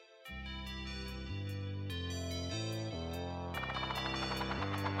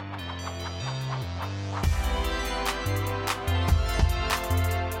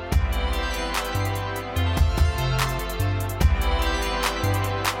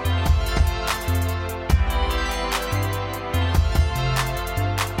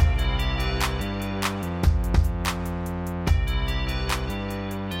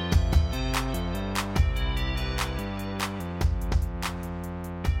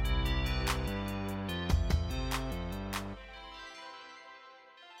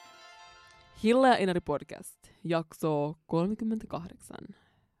Hilla Ja Inari podcast, jakso 38.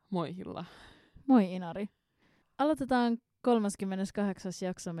 Moi Hilla. Moi Inari. Aloitetaan 38.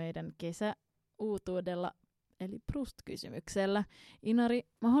 jakso meidän kesäuutuudella, eli Proust-kysymyksellä. Inari,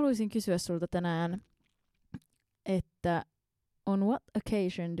 mä haluaisin kysyä sulta tänään, että on what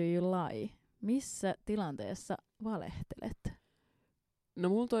occasion do you lie? Missä tilanteessa valehtelet? No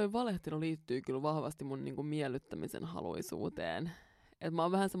mulla toi valehtelu liittyy kyllä vahvasti mun niinku miellyttämisen haluisuuteen. Et mä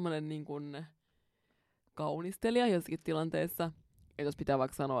oon vähän semmonen niinku kaunistelija jossakin tilanteessa. Et jos pitää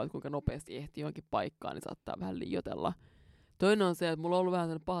vaikka sanoa, että kuinka nopeasti ehtii johonkin paikkaan, niin saattaa vähän liioitella. Toinen on se, että mulla on ollut vähän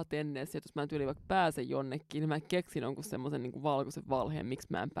sellainen paha tendensi, että jos mä en tyyli vaikka pääse jonnekin, niin mä keksin jonkun semmoisen niinku valkoisen valheen, miksi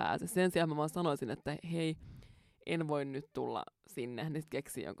mä en pääse. Sen sijaan mä vaan sanoisin, että hei, en voi nyt tulla sinne. Niin sit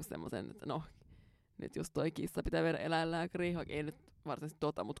keksin jonkun semmoisen, että no, nyt just toi kissa pitää viedä eläinlääkäriin, vaikka ei nyt varsinaisesti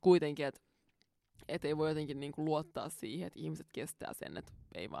mutta kuitenkin, että ei voi jotenkin niinku luottaa siihen, että ihmiset kestää sen, että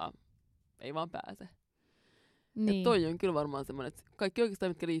ei vaan pääse. Niin. Ja toi on kyllä varmaan semmoinen, että kaikki oikeastaan,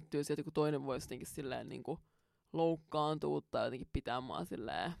 mitkä liittyy siihen, että kun toinen voisi jotenkin silleen niinku loukkaantua tai jotenkin pitää mua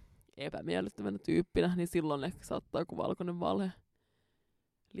silleen epämiellyttävänä tyyppinä, niin silloin ehkä saattaa joku valkoinen valhe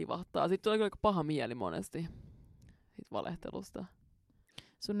livahtaa. Sitten tulee kyllä aika paha mieli monesti siitä valehtelusta.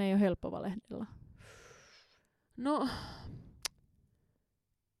 Sun ei ole helppo valehdella. No,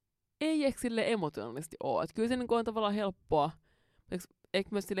 ei ehkä sille emotionaalisesti ole. Et kyllä se niinku on tavallaan helppoa. Eikö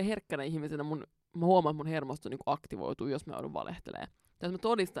myös sille herkkänä ihmisenä mä huomaan, että mun hermosto niinku aktivoituu, jos mä joudun valehtelemaan. Tai jos mä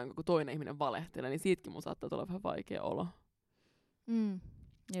todistan, kun toinen ihminen valehtelee, niin siitäkin mun saattaa olla vähän vaikea olo.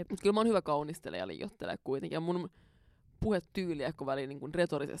 Mutta kyllä mä oon hyvä kaunistelija ja liioittelee kuitenkin. Ja mun puhetyyli ehkä väliin niinku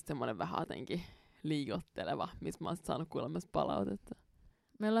retorisesti semmoinen vähän jotenkin liioitteleva, missä mä oon saanut kuulla myös palautetta.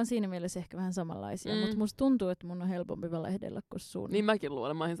 Me ollaan siinä mielessä ehkä vähän samanlaisia, mutta musta tuntuu, että mun on helpompi valehdella kuin sun. Niin mäkin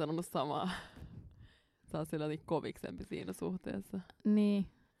luulen, mä oon sanonut samaa. Sä oot sillä koviksempi siinä suhteessa. Niin,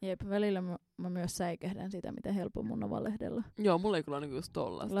 jep, välillä mä myös säikähdän sitä, miten helppo mun on valehdella. Joo, mulla ei kyllä ole just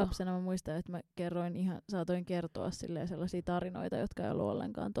tollaista. Lapsena mä muistan, että mä saatoin kertoa sellaisia tarinoita, jotka ei ollut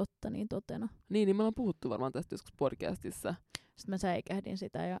ollenkaan totta, niin totena. Niin me ollaan puhuttu varmaan tästä joskus podcastissa. Sitten mä säikähdin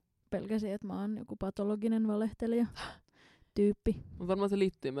sitä ja pelkäsin, että mä oon joku patologinen valehtelija. Tyyppi. Mutta varmaan se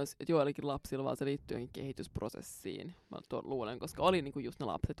liittyy myös, että joillakin lapsilla vaan se liittyy johonkin kehitysprosessiin. Mä luulen, koska oli niinku just ne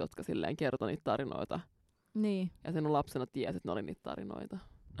lapset, jotka silleen kertoi niitä tarinoita. Niin. Ja sen lapsena tiesi, että ne oli niitä tarinoita.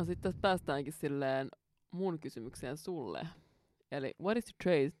 No sitten tästä päästäänkin silleen mun kysymykseen sulle. Eli what is the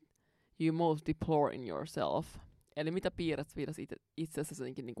trait you most deplore in yourself? Eli mitä piirrät itse asiassa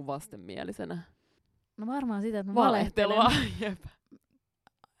jotenkin niinku vastenmielisenä? No varmaan sitä, että mä valehtelua. Jep.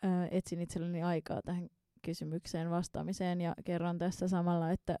 Etsin itselleni aikaa tähän kysymykseen vastaamiseen ja kerron tässä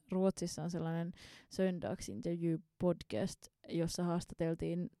samalla, että Ruotsissa on sellainen söndagsinterview-podcast, jossa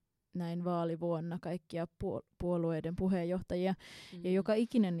haastateltiin näin vaalivuonna kaikkia puolueiden puheenjohtajia. Ja joka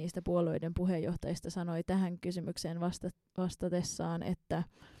ikinen niistä puolueiden puheenjohtajista sanoi tähän kysymykseen vastatessaan,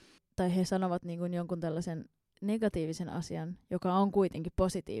 tai he sanovat niin kuin jonkun tällaisen negatiivisen asian, joka on kuitenkin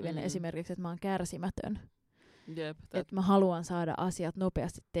positiivinen. Esimerkiksi, että mä oon kärsimätön. Jep, että mä haluan saada asiat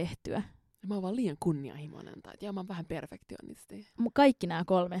nopeasti tehtyä. Mä oon vaan liian kunnianhimoinen, ja mä oon vähän perfektionisti. Kaikki nämä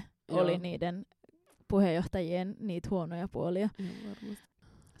 3 oli niiden puheenjohtajien niitä huonoja puolia.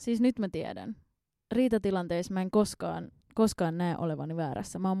 Siis nyt mä tiedän. Riitatilanteissa mä en koskaan näe olevani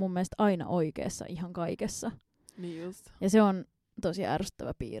väärässä. Mä oon mun mielestä aina oikeassa ihan kaikessa. Niin just. Ja se on tosi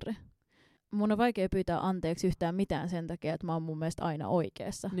ärsyttävä piirre. Mun on vaikea pyytää anteeksi yhtään mitään sen takia, että mä oon mun mielestä aina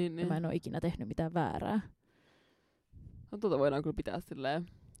oikeassa. Niin. Ja mä en oo ikinä tehnyt mitään väärää. No voidaan kyllä pitää silleen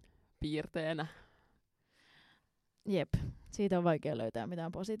piirteenä. Jep. Siitä on vaikea löytää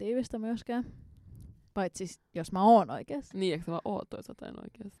mitään positiivista myöskään. Paitsi jos mä oon oikeassa. Niin, eikö sä vaan oot toisaalta en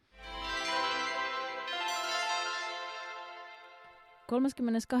oikeassa?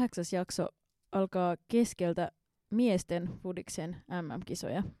 38. jakso alkaa keskeltä miesten fudiksen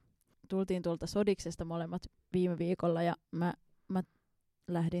MM-kisoja. Tultiin tuolta Sodiksesta molemmat viime viikolla ja mä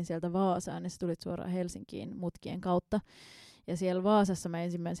lähdin sieltä Vaasaan ja sä tulit suoraan Helsinkiin mutkien kautta. Ja siellä Vaasassa mä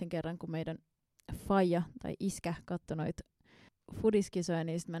ensimmäisen kerran, kun meidän faija tai iskä katsoi noita fudiskisoja,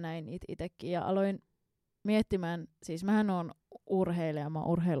 niin sit mä näin niitä itsekin ja aloin miettimään, siis mähän oon urheilija, mä oon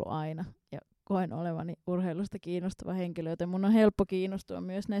urheilu aina ja koen olevani urheilusta kiinnostava henkilö, joten mun on helppo kiinnostua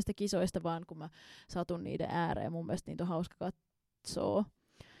myös näistä kisoista, vaan kun mä satun niiden ääreen, mun mielestä niitä on hauska katsoa.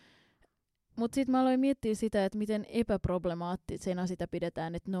 Mutta sitten mä aloin miettiä sitä, että miten epäproblemaattisena sitä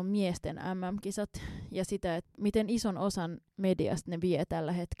pidetään, että ne on miesten MM-kisat ja sitä, että miten ison osan mediasta ne vie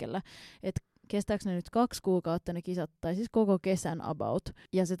tällä hetkellä. Että kestääkö ne nyt 2 kuukautta ne kisat, tai siis koko kesän about.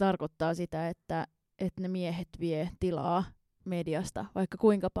 Ja se tarkoittaa sitä, että ne miehet vie tilaa mediasta vaikka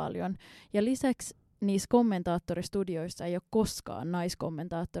kuinka paljon. Ja lisäksi niissä kommentaattoristudioissa ei ole koskaan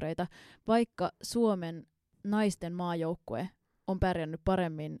naiskommentaattoreita, vaikka Suomen naisten maajoukkue on pärjännyt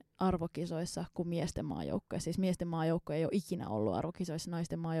paremmin arvokisoissa kuin miesten maajoukkue. Siis miesten maajoukkue ei ole ikinä ollut arvokisoissa,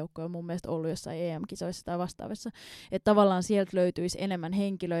 naisten maajoukkue on mun mielestä ollut jossain EM-kisoissa tai vastaavissa. Että tavallaan sieltä löytyisi enemmän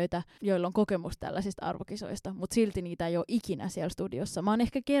henkilöitä, joilla on kokemus tällaisista arvokisoista, mutta silti niitä ei ole ikinä siellä studiossa. Mä oon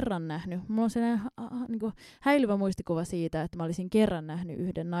ehkä kerran nähnyt, mulla on sellainen niinku häilyvä muistikuva siitä, että mä olisin kerran nähnyt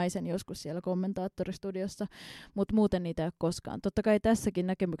yhden naisen joskus siellä kommentaattoristudiossa, mutta muuten niitä ei ole koskaan. Totta kai tässäkin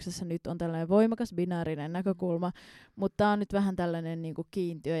näkemyksessä nyt on tällainen voimakas binäärinen näkökulma, mutta tää on nyt vähän tällainen niinku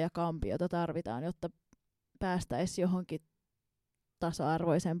kiintiö ja kampio, jota tarvitaan, jotta päästäisiin johonkin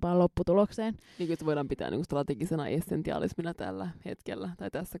tasa-arvoisempaan lopputulokseen. Niin kuin voidaan pitää niin strategisena essentiaalismina tällä hetkellä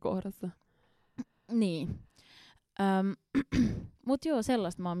tai tässä kohdassa. Niin. Mutta joo,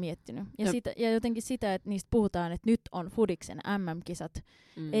 sellaista mä oon miettinyt. Ja jotenkin sitä, että niistä puhutaan, että nyt on Fudiksen MM-kisat,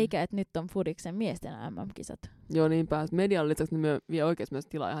 eikä että nyt on Fudiksen miesten MM-kisat. Joo, niinpä. Median lisäksi ne vie oikeasti myös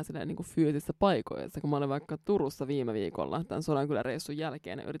tilaa ihan silleen niin kuin fyysisissä paikoissa. Kun mä olin vaikka Turussa viime viikolla tämän Sodankylä-reissun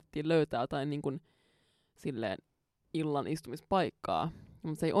jälkeen, ja yritettiin löytää jotain niin kuin, silleen illan istumispaikkaa.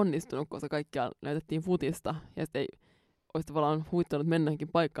 Mutta se ei onnistunut, koska kaikkia näytettiin futista. Ja sitten ei olisi tavallaan huvittanut mennäkin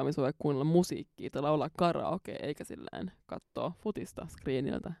paikkaan, missä voi kuunnella musiikkia tai laulaa karaoke, eikä silleen katsoa futista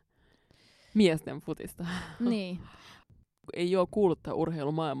screeniltä. Miesten futista. Niin. Ei ole kuullut tähän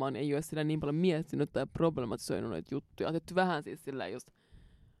urheilumaailmaan, niin ei ole sillä niin paljon miettinyt tai problematisoinut noita juttuja. Tietty vähän siis silleen just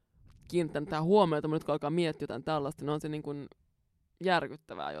kiinnittänyt tähän huomiota, mutta nyt kun alkaa miettiä jotain tällaista, niin on se niin kuin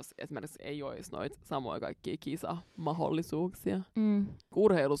järkyttävää, jos esimerkiksi ei olisi noita samoja kaikkia kisamahdollisuuksia.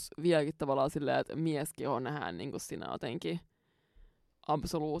 Urheilus vieläkin tavallaan silleen, että mieskeho nähdään niin kuin siinä jotenkin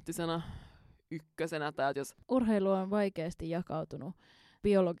absoluuttisena ykkösenä. Tai jos urheilu on vaikeasti jakautunut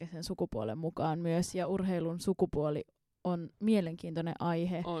biologisen sukupuolen mukaan myös, ja urheilun sukupuoli on mielenkiintoinen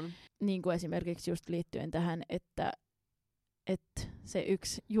aihe. On. Niin kuin esimerkiksi just liittyen tähän, että se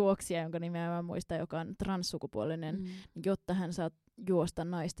yksi juoksija, jonka nimeä mä muistan, joka on transsukupuolinen, jotta hän saa juosta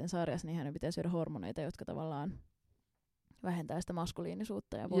naisten sarjassa, niin hänen pitää syödä hormoneita, jotka tavallaan vähentää sitä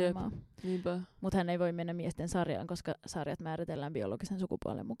maskuliinisuutta ja voimaa. Mutta hän ei voi mennä miesten sarjaan, koska sarjat määritellään biologisen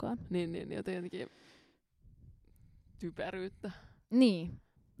sukupuolen mukaan. Niin, jotenkin typeryyttä. Niin.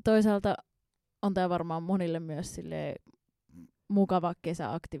 Toisaalta on tämä varmaan monille myös mukava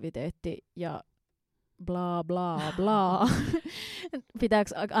kesäaktiviteetti ja bla bla bla. Pitääkö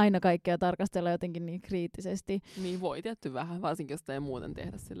aina kaikkea tarkastella jotenkin niin kriittisesti? Niin voi tietty vähän, varsinkin jos ei muuten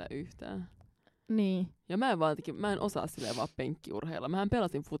tehdä sillä yhtään. Niin. Ja mä en osaa silleen vaan penkkiurheilla. Mähän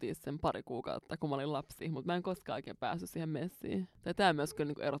pelasin futissa sen pari kuukautta, kun mä olin lapsi, mutta mä en koskaan oikein päässyt siihen messiin. Tämä myös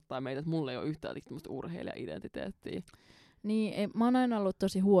kyllä niin erottaa meitä, että mulla ei ole yhtään tämmöistä urheilija-identiteettiä. Niin, mä oon aina ollut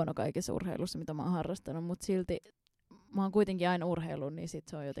tosi huono kaikessa urheilussa, mitä mä oon harrastanut, mutta silti mä oon kuitenkin aina urheillut, niin sit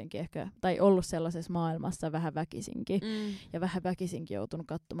se on jotenkin ehkä, tai ollut sellaisessa maailmassa vähän väkisinkin. Ja vähän väkisinkin joutunut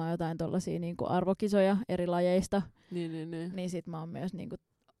katsomaan jotain tollaisia niinku arvokisoja eri lajeista. Niin sit mä oon myös niinku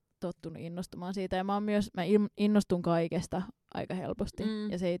tottunut innostumaan siitä. Ja mä innostun kaikesta aika helposti.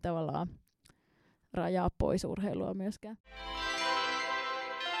 Ja se ei tavallaan rajaa pois urheilua myöskään.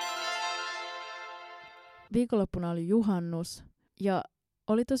 Viikonloppuna oli juhannus ja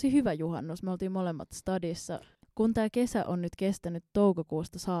oli tosi hyvä juhannus. Me oltiin molemmat stadissa. Kun tämä kesä on nyt kestänyt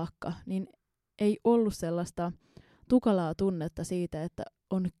toukokuusta saakka, niin ei ollut sellaista tukalaa tunnetta siitä, että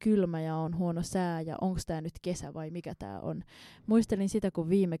on kylmä ja on huono sää ja onko tämä nyt kesä vai mikä tämä on. Muistelin sitä, kun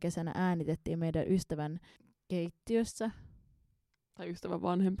viime kesänä äänitettiin meidän ystävän keittiössä. Tai ystävän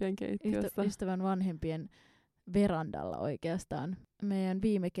vanhempien keittiössä. Ystävän vanhempien verandalla oikeastaan. Meidän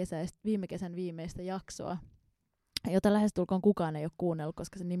viime kesän viimeistä jaksoa, jota lähestulkoon kukaan ei ole kuunnellut,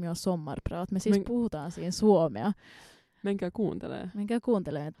 koska se nimi on Sommarprat. Me siis puhutaan siinä suomea. Menkää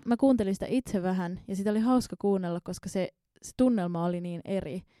kuuntelemaan. Mä kuuntelin sitä itse vähän ja sitä oli hauska kuunnella, koska se tunnelma oli niin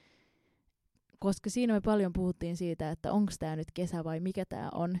eri. Koska siinä me paljon puhuttiin siitä, että onko tämä nyt kesä vai mikä tämä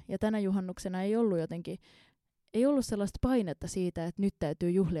on. Ja tänä juhannuksena ei ollut sellaista painetta siitä, että nyt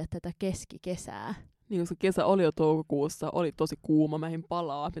täytyy juhlia tätä keskikesää. Niin, koska kesä oli jo toukokuussa, oli tosi kuuma, mähin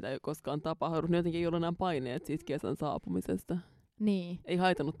palaa, mitä ei koskaan tapahtunut. Niin jotenkin ei ollut enää paineet siitä kesän saapumisesta. Niin. Ei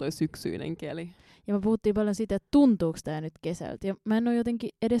haitannut toi syksyinen keli. Ja me puhuttiin paljon siitä, että tuntuuko tämä nyt kesältä. Ja mä en ole jotenkin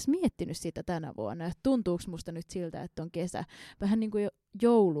edes miettinyt sitä tänä vuonna, että tuntuuko musta nyt siltä, että on kesä. Vähän niin kuin jo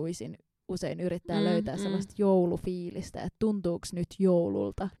jouluisin usein yrittää löytää sellaista joulufiilistä, että tuntuuko nyt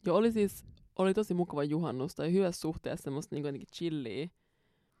joululta. Joo, oli tosi mukava juhannus tai hyvässä suhteessa semmoista niin jotenkin chilliä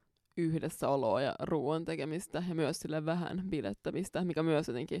yhdessäoloa ja ruoan tekemistä ja myös sille vähän bilettämistä, mikä myös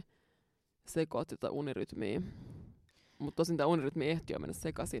jotenkin sekoitti tätä unirytmiä. Mutta tosin tämä unirytmi ehti jo mennä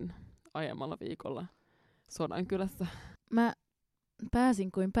sekaisin aiemmalla viikolla Sodankylässä. Mä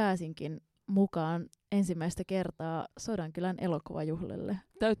pääsin kuin pääsinkin mukaan ensimmäistä kertaa Sodankylän elokuvajuhlille.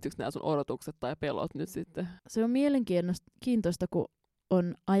 Täyttyykö nämä sun odotukset tai pelot nyt sitten? Se on mielenkiintoista, kun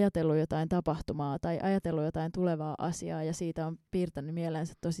on ajatellut jotain tapahtumaa tai ajatellut jotain tulevaa asiaa ja siitä on piirtänyt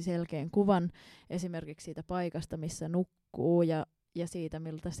mieleensä tosi selkeän kuvan esimerkiksi siitä paikasta, missä nukkuu ja siitä,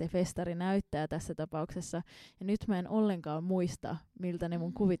 miltä se festari näyttää tässä tapauksessa. Ja nyt mä en ollenkaan muista, miltä ne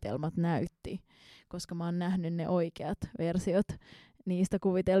mun kuvitelmat näytti, koska mä oon nähnyt ne oikeat versiot niistä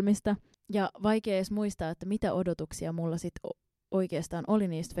kuvitelmista. Ja vaikea edes muistaa, että mitä odotuksia mulla sit oikeastaan oli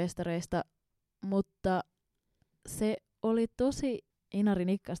niistä festareista, mutta se oli tosi Inari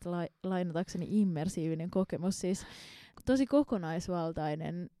Nikkasta lainatakseni immersiivinen kokemus, siis tosi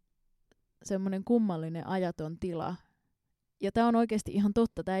kokonaisvaltainen, semmoinen kummallinen ajaton tila. Ja tämä on oikeasti ihan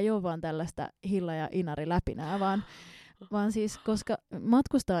totta, tämä ei ole vaan tällaista Hilla ja Inari läpinää, vaan siis koska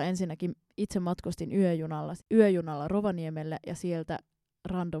matkustaa ensinnäkin, itse matkustin yöjunalla Rovaniemelle ja sieltä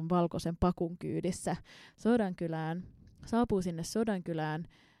random valkoisen pakun kyydissä Sodankylään, saapuu sinne Sodankylään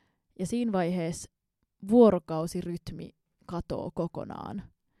ja siinä vaiheessa vuorokausirytmi katoo kokonaan.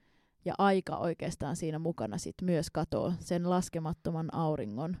 Ja aika oikeastaan siinä mukana sit myös katoo sen laskemattoman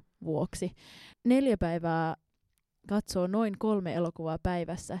auringon vuoksi. 4 päivää katsoo noin 3 elokuvaa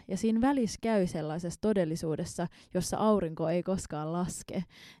päivässä ja siinä välissä käy sellaisessa todellisuudessa, jossa aurinko ei koskaan laske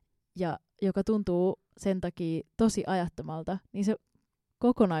ja joka tuntuu sen takia tosi ajattomalta, niin se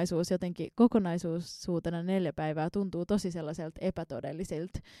kokonaisuus jotenkin kokonaisuutena 4 päivää tuntuu tosi sellaiselta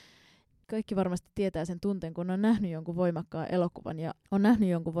epätodellisilta. Kaikki varmasti tietää sen tunteen, kun on nähnyt jonkun voimakkaan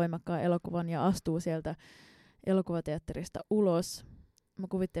elokuvan ja astuu sieltä elokuvateatterista ulos. Mä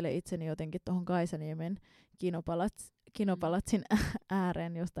kuvittelen itseni jotenkin tuohon Kaisaniemen kinopalatsin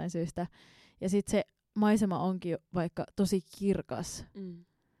ääreen jostain syystä. Ja sitten se maisema onkin vaikka tosi kirkas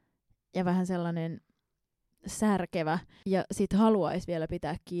ja vähän sellainen särkevä. Ja sit haluaisi vielä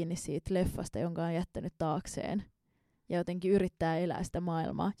pitää kiinni siitä leffasta, jonka on jättänyt taakseen. Ja jotenkin yrittää elää sitä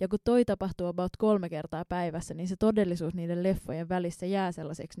maailmaa. Ja kun toi tapahtuu about 3 kertaa päivässä, niin se todellisuus niiden leffojen välissä jää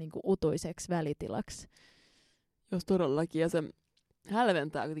sellaiseksi niin kuin utuiseksi välitilaksi. Jos todellakin, ja se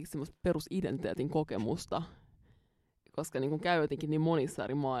hälventää kuitenkin semmoista perusidentiteetin kokemusta, koska niin kun käy jotenkin niin monissa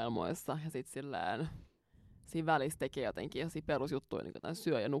eri maailmoissa, ja sitten sillään siinä välissä tekee jotenkin perusjuttuja, niin kuin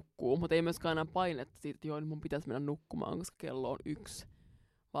syö ja nukkuu, mutta ei myöskään enää painetta siitä, että joo, niin mun pitäisi mennä nukkumaan, koska kello on 1.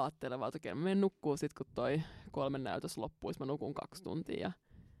 Vaattelevaa, että okei, mä menen nukkuu sit, kun toi 3 näytös loppuisi, mä nukun 2 tuntia, ja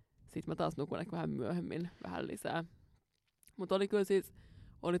sit mä taas nukun ehkä vähän myöhemmin, vähän lisää. Mutta oli kyllä siis,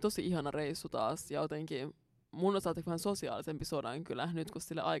 oli tosi ihana reissu taas, ja jotenkin mun osalta vähän sosiaalisempi Sodankylä nyt, kun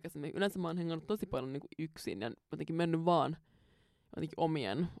sille aikaisemmin. Yleensä mä oon hengannut tosi paljon niin kuin yksin, ja jotenkin mennyt vaan jotenkin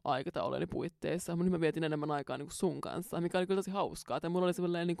omien aikataulujen puitteissa. Mutta nyt mä vietin enemmän aikaa niin kuin sun kanssa, mikä oli kyllä tosi hauskaa. Tai mulla oli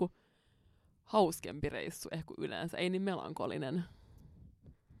semmoinen niin kuin hauskempi reissu ehkä yleensä, ei niin melankolinen.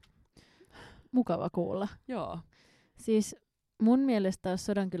 Mukava kuulla. Joo. Siis mun mielestä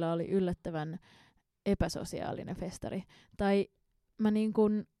Sodankylä oli yllättävän epäsosiaalinen festari. Tai mä niin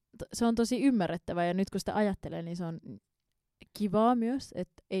kun, se on tosi ymmärrettävää ja nyt kun sitä ajattelee, niin se on kivaa myös,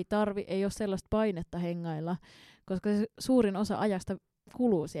 että ei ole sellaista painetta hengailla, koska suurin osa ajasta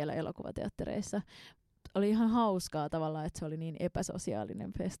kuluu siellä elokuvateattereissa. Oli ihan hauskaa tavallaan, että se oli niin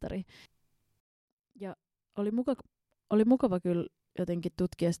epäsosiaalinen festari. Ja oli mukava kyllä jotenkin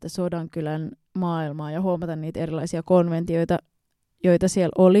tutkia sitä Sodankylän maailmaa ja huomata niitä erilaisia konventioita, joita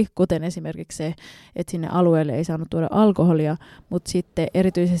siellä oli, kuten esimerkiksi se, että sinne alueelle ei saanut tuoda alkoholia, mutta sitten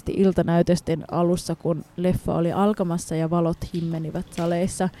erityisesti iltanäytösten alussa, kun leffa oli alkamassa ja valot himmenivät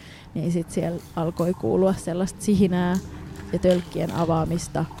saleissa, niin sitten siellä alkoi kuulua sellaista sihinää ja tölkkien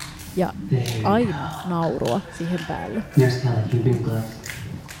avaamista ja aina naurua siihen päälle.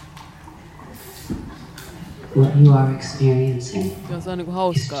 What you are experiencing. Joo, se on niinku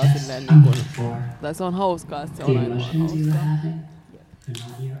hauskaa silleen niinku, tai se on hauskaa, että se on aina hauskaa.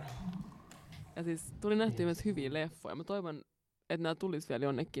 Ja siis tuli nähtyä myös hyviä leffoja. Mä toivon, että nämä tulisi vielä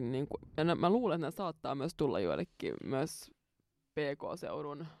jonnekin niinku, ja mä luulen, että nämä saattaa myös tulla joillekin myös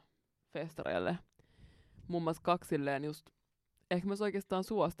PK-seudun festareille. Muun muassa 2 silleen just, ehkä myös oikeastaan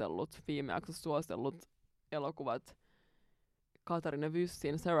viime jaksossa suostellut elokuvat Katarina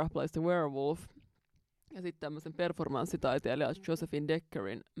Vyssin Sarah Plays the Werewolf, ja sitten tämmöisen performanssitaiteilija Josephine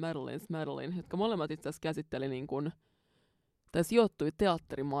Deckerin Madeline, jotka molemmat itse asiassa käsitteli niin kuin, tai sijoittui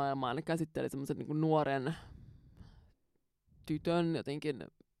teatterimaailmaan, ne käsitteli semmoisen niin kuin nuoren tytön jotenkin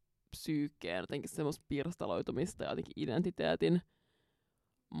psyykkeen, jotenkin semmoista pirstaloitumista ja jotenkin identiteetin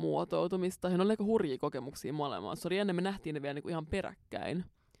muotoutumista. Ja ne oli aika hurjia kokemuksia molemmat. Se oli ennen, me nähtiin ne vielä niin kuin ihan peräkkäin.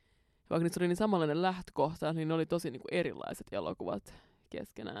 Vaikka niissä oli niin samanlainen lähtökohta, niin ne oli tosi niin kuin erilaiset elokuvat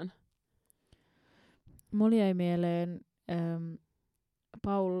keskenään. Mulla jäi mieleen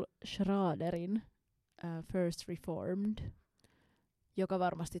Paul Schraderin First Reformed, joka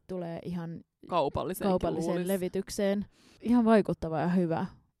varmasti tulee ihan kaupalliseen levitykseen. Ihan vaikuttava ja hyvä.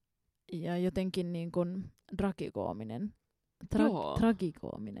 Ja jotenkin niin kuin tragikoominen.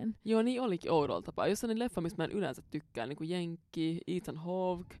 Tragikoominen. Joo, niin olikin oudolla tapaa. Jos sellainen leffa, mistä mä en yleensä tykkää, niin kuin Jenkki, Ethan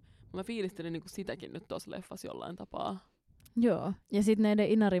Hawke. Mä fiilistelin niin kuin sitäkin nyt tuossa leffassa jollain tapaa. Joo, ja sitten näiden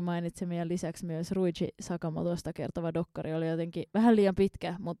Inari mainitsemien lisäksi myös Ruichi Sakamotosta kertova dokkari oli jotenkin vähän liian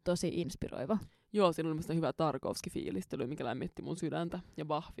pitkä, mutta tosi inspiroiva. Joo, siinä oli mielestäni hyvä Tarkovski-fiilistely, mikä lämmitti mun sydäntä, ja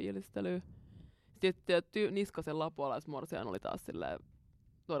Bach-fiilistely. Sitten Niskasen Lapualaismorsian oli taas silleen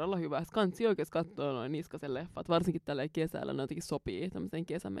todella hyvä. Kansi oikeasti katsoa noin Niskasen leffat, varsinkin tälleen kesällä, ne jotenkin sopii tämmöiseen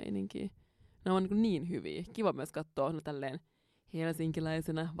kesämeininkiin. Ne on niin hyviä. Kiva myös katsoa no tälleen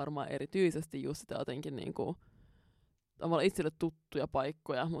helsinkiläisenä, varmaan erityisesti just sitä jotenkin niinku tavallaan itselle tuttuja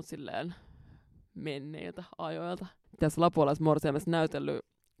paikkoja, mutta silleen menneiltä ajoilta. Tässä Lapualaismorsiamessa näytellyt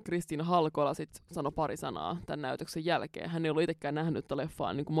Kristiina Halkola sit sanoi pari sanaa tämän näytöksen jälkeen. Hän ei ollut itsekään nähnyt tätä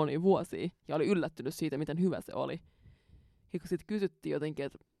leffaa niin kuin monia vuosia ja oli yllättynyt siitä, miten hyvä se oli. Ja kun sitten kysyttiin jotenkin,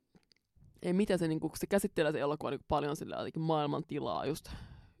 että ei mitä se, niin kun se käsittelee se elokuva niin paljon sillä jotenkin maailman tilaa just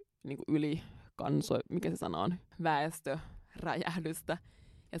niin kuin yli mikä se sana on, väestöräjähdystä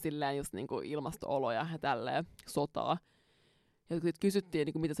ja silleen just niin kuin ilmasto-oloja ja tälleen sotaa. Ja kun kysyttiin,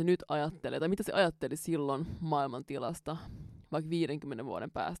 niin kuin mitä se nyt ajattelee tai mitä se ajatteli silloin maailman tilasta, vaikka 50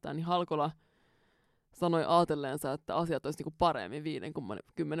 vuoden päästä, niin Halkola sanoi ajatelleensa, että asiat olisi niinku paremmin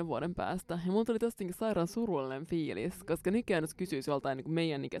 50 vuoden päästä. Ja mulla tuli tostakin sairaan surullinen fiilis, koska nykyään jos kysyisi joltain niinku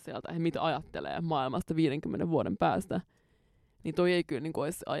meidän ikäiseltä, että mitä ajattelee maailmasta 50 vuoden päästä, niin toi ei kyllä niinku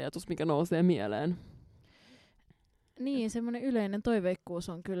olisi se ajatus, mikä nousee mieleen. Niin, semmoinen yleinen toiveikkuus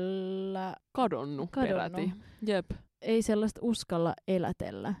on kyllä kadonnut. Peräti. Jep. Ei sellaista uskalla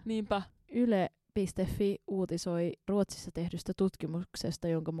elätellä. Niinpä. Yle.fi uutisoi Ruotsissa tehdystä tutkimuksesta,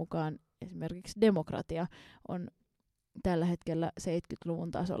 jonka mukaan esimerkiksi demokratia on tällä hetkellä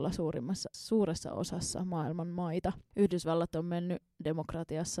 70-luvun tasolla suuressa osassa maailman maita. Yhdysvallat on mennyt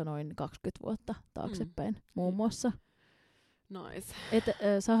demokratiassa noin 20 vuotta taaksepäin muun muassa. Nice.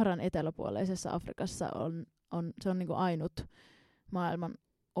 Saharan eteläpuoleisessa Afrikassa se on niinku ainut maailman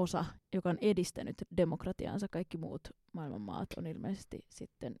osa, joka on edistänyt demokratiaansa. Kaikki muut maailman maat on ilmeisesti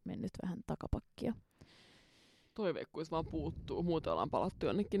sitten mennyt vähän takapakkia. Toiveikkuus vaan puuttuu. Muuten ollaan palattu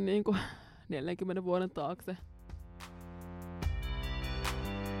jonnekin niinku 40 vuoden taakse.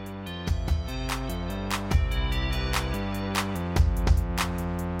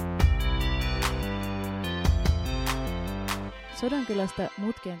 Sodankylästä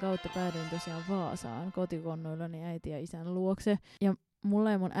mutkien kautta päädyin tosiaan Vaasaan kotikonnuillani äiti ja isän luokse. Ja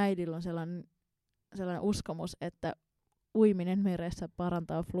mulla ja mun äidillä on sellainen uskomus, että uiminen meressä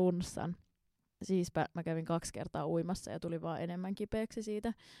parantaa flunssan. Siispä mä kävin 2 kertaa uimassa ja tuli vaan enemmän kipeäksi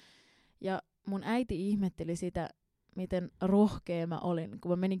siitä. Ja mun äiti ihmetteli sitä, miten rohkea mä olin,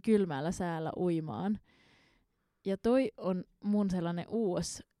 kun mä menin kylmällä säällä uimaan. Ja toi on mun sellainen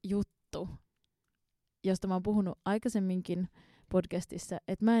uusi juttu, josta mä oon puhunut aikaisemminkin podcastissa,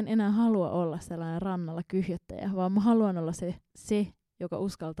 että mä en enää halua olla sellainen rannalla kyhjöttäjä, vaan mä haluan olla se, joka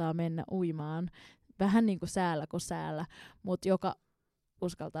uskaltaa mennä uimaan. Vähän niin kuin säällä kuin säällä, mutta joka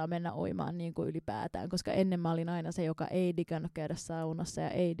uskaltaa mennä uimaan niin kuin ylipäätään, koska ennen mä olin aina se, joka ei digannut käydä saunassa ja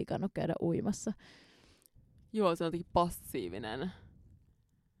ei digannut käydä uimassa. Joo, se on jotenkin passiivinen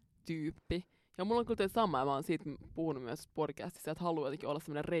tyyppi. Ja mulla on kyllä sama, ja mä oon siitä puhunut myös podcastissa, että haluaa jotenkin olla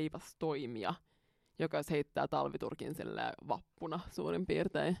semmoinen reipas toimija, joka heittää talviturkin vappuna suurin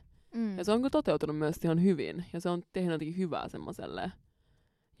piirtein. Ja se on kyllä toteutunut myös ihan hyvin, ja se on tehnyt jotenkin hyvää semmoiselle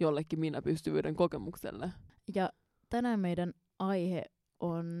jollekin minäpystyvyyden kokemukselle. Ja tänään meidän aihe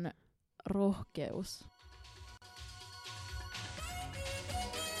on rohkeus.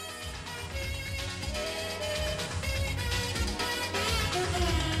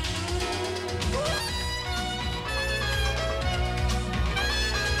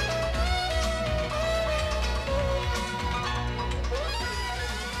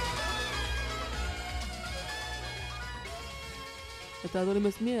 Ja tää tuli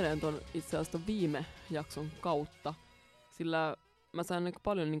myös mieleen itse asiassa viime jakson kautta, sillä mä sain aika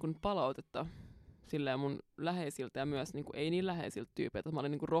paljon niin kuin palautetta silleen mun läheisiltä ja myös niin kuin ei niin läheisiltä tyypeiltä. Mä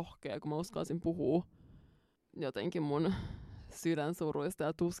olin niin kuin rohkea, kun mä uskalsin puhua jotenkin mun sydänsuruista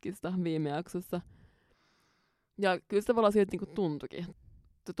ja tuskista viime jaksossa. Ja kyllä se tavallaan siltä niin kuin tuntuikin.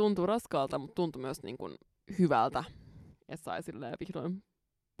 Se tuntuu raskaalta, mutta tuntui myös niin kuin hyvältä, että sai silleen vihdoin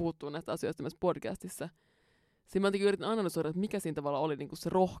puhuttua näistä asioista myös podcastissa. Siinä mä jotenkin yritin analysoida, että mikä siinä tavalla oli niin kuin se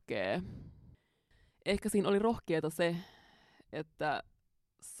rohkea. Ehkä siinä oli rohkeeta se, että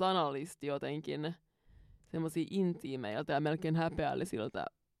sanallisti jotenkin semmosia intiimeiltä ja melkein häpeällisiltä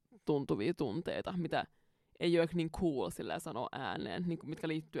tuntuvia tunteita, mitä ei ole niin cool sillä sanoa ääneen, niin mitkä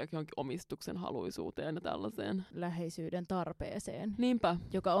liittyy johonkin omistuksen haluisuuteen ja tällaiseen. Läheisyyden tarpeeseen. Niinpä.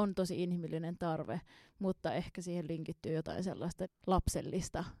 Joka on tosi inhimillinen tarve, mutta ehkä siihen linkittyy jotain sellaista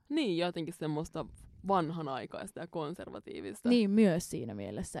lapsellista. Niin, jotenkin semmoista vanhanaikaista ja konservatiivista. Niin, myös siinä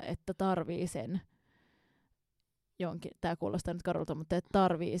mielessä, että tarvii sen tää kuulostaa nyt karulta, mutta että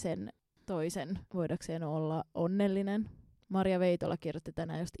tarvii sen toisen voidakseen olla onnellinen. Maria Veitola kirjoitti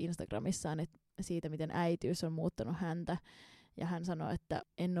tänään just Instagramissaan siitä, miten äitiys on muuttanut häntä. Ja hän sanoi, että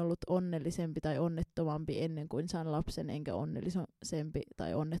en ollut onnellisempi tai onnettomampi ennen kuin sain lapsen, enkä onnellisempi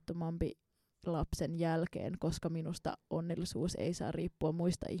tai onnettomampi lapsen jälkeen, koska minusta onnellisuus ei saa riippua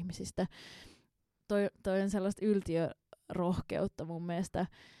muista ihmisistä. Toi on sellaista yltiörohkeutta mun mielestä,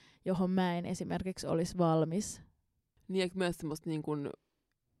 johon mä en esimerkiksi olisi valmis. Niin, eikä myös semmoista niin kuin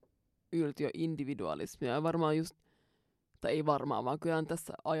yltiöindividualismia. Ja varmaan just, tai ei varmaan, vaan kyllä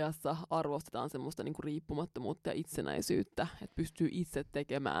tässä ajassa arvostetaan semmoista niin kuin riippumattomuutta ja itsenäisyyttä, että pystyy itse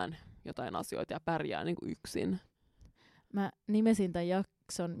tekemään jotain asioita ja pärjää niin kuin yksin. Mä nimesin tämän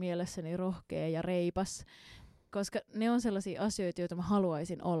jakson mielessäni rohkea ja reipas, koska ne on sellaisia asioita, joita mä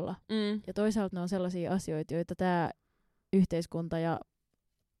haluaisin olla. Ja toisaalta ne on sellaisia asioita, joita tämä yhteiskunta ja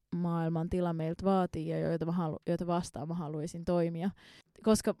maailman tila meiltä vaatii ja joita vastaan mä haluaisin toimia.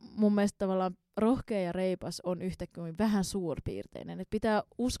 Koska mun mielestä tavallaan rohkea ja reipas on yhtä kuin vähän suurpiirteinen. Et pitää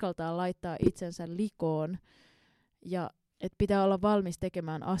uskaltaa laittaa itsensä likoon ja et pitää olla valmis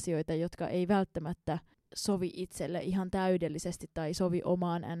tekemään asioita, jotka ei välttämättä sovi itselle ihan täydellisesti tai sovi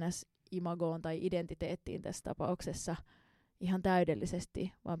omaan NS-imagoon tai identiteettiin tässä tapauksessa ihan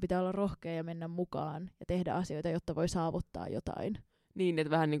täydellisesti, vaan pitää olla rohkea ja mennä mukaan ja tehdä asioita, jotta voi saavuttaa jotain. Niin,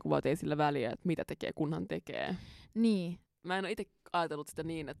 että vähän niin kuin vaan ei sillä väliä, että mitä tekee, kunhan tekee. Niin. Mä en ole itse ajatellut sitä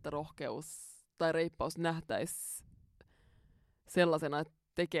niin, että rohkeus tai reippaus nähtäisi sellaisena, että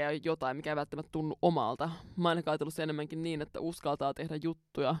tekee jotain, mikä ei välttämättä tunnu omalta. Mä oon ajatellut se enemmänkin niin, että uskaltaa tehdä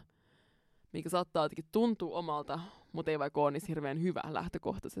juttuja, mikä saattaa jotenkin tuntua omalta, mutta ei vaikka ole niin hirveän hyvä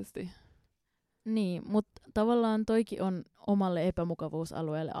lähtökohtaisesti. Niin, mutta tavallaan toikin on omalle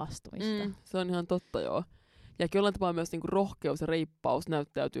epämukavuusalueelle astumista. Se on ihan totta, joo. Ja jollain tapaa myös niinku rohkeus ja reippaus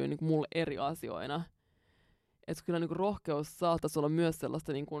näyttäytyy niinku mulle eri asioina. Että kyllä niinku rohkeus saattaisi olla myös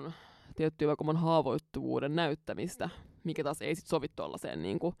sellaista niinku tiettyä vaikka oman haavoittuvuuden näyttämistä, mikä taas ei sit sovi tuollaiseen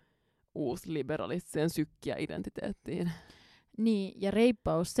niinku uusliberalistiseen sykkiä-identiteettiin. Niin, ja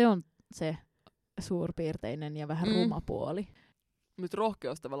reippaus, se on se suurpiirteinen ja vähän ruma puoli. Nyt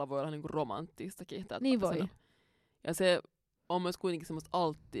rohkeus tavallaan voi olla niinku romanttistakin. Niin voi. Ja se on myös kuitenkin semmoista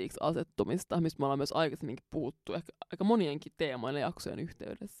alttiiksi asettumista, mistä me ollaan myös aikaisemminkin puhuttu, ehkä aika monienkin teemojen ja jaksojen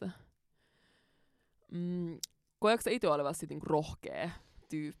yhteydessä. Koetko sä itse olevasi niinku rohkea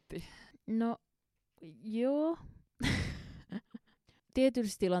tyyppi? No, joo.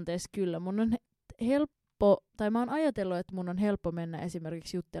 Tietyissä tilanteissa kyllä. Mun on helppo, tai mä oon ajatellut, että mun on helppo mennä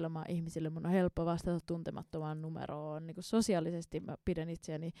esimerkiksi juttelemaan ihmisille. Mun on helppo vastata tuntemattomaan numeroon. Niin kuin sosiaalisesti mä pidän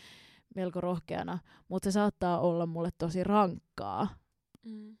itseäni melko rohkeana, mutta se saattaa olla mulle tosi rankkaa.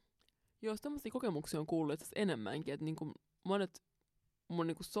 Joo, tämmöisiä kokemuksia on kuullut itse asiassa enemmänkin, että niinku monet mun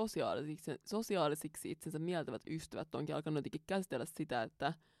niinku sosiaalisiksi itsensä mieltävät ystävät onkin alkanut jotenkin käsitellä sitä,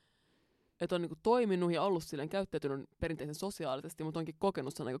 että on niinku toiminut ja ollut silleen käyttäytynyt perinteisen sosiaalisesti, mutta onkin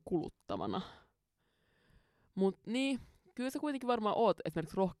kokenut sen aika kuluttavana. Mut niin, kyllä sä kuitenkin varmaan oot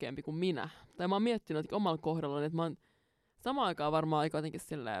esimerkiksi rohkeampi kuin minä. Tai mä oon miettinyt omalla kohdallani, että mä oon samaan aikaan varmaan aika jotenkin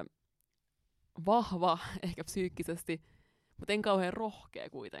silleen vahva, ehkä psyykkisesti, mutta en kauhean rohkea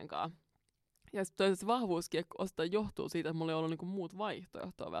kuitenkaan. Ja sitten se vahvuuskin osittain johtuu siitä, että mulla ei ollut niinku muut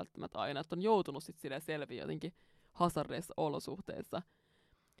vaihtoehtoa välttämättä aina, että on joutunut sitten silleen selviä jotenkin hazardeissa olosuhteissa.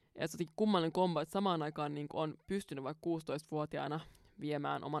 Ja se on kummallinen kombo, että samaan aikaan niinku on pystynyt vaikka 16-vuotiaana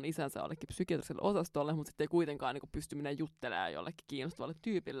viemään oman isänsä jollekin psykiatriselle osastolle, mutta sitten ei kuitenkaan niinku pysty minä juttelemaan jollekin kiinnostavalle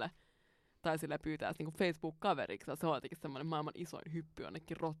tyypille. Tai sille pyytää niinku Facebook-kaveriksi, se on jotenkin semmoinen maailman isoin hyppy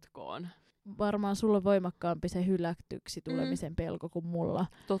jonnekin rotkoon. Varmaan sulla on voimakkaampi se hylätyksi tulemisen pelko kuin mulla.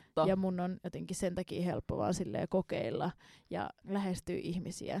 Totta. Ja mun on jotenkin sen takia helppo vaan silleen kokeilla ja lähestyä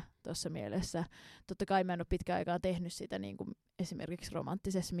ihmisiä tuossa mielessä. Totta kai mä en ole pitkään aikaa tehnyt sitä niin kuin esimerkiksi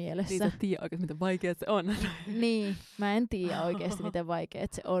romanttisessa mielessä. Niin sä tiedä oikeasti, miten vaikea se on. Niin, mä en tiedä oikeasti, miten vaikea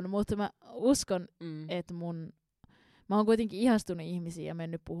se on, mutta mä uskon, että mä oon kuitenkin ihastunut ihmisiä ja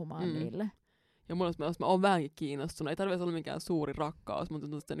mennyt puhumaan niille. Ja mulla mä oon vähänkin kiinnostunut. Ei tarvitse olla mikään suuri rakkaus, mutta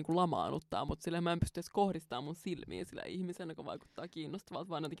tuntuu, että se niinku lamaannuttaa. Mutta silleen mä en pysty edes kohdistamaan mun silmiin sillä ihmisenä, joka vaikuttaa kiinnostavalta,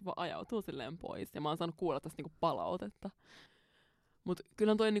 vaan jotenkin vaan ajautuu silleen pois. Ja mä oon saanut kuulla tästä niinku palautetta. Mutta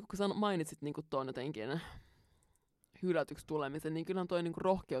kyllä toi, niinku, kun sä mainitsit niinku ton jotenkin hylätyksi tulemisen, niin kyllä toi niinku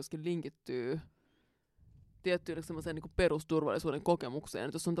rohkeuskin linkittyy tiettyyn semmoiseen niin perusturvallisuuden kokemukseen.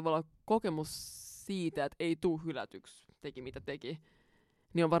 Et jos on tavallaan kokemus siitä, että ei tule hylätyksi, teki mitä teki,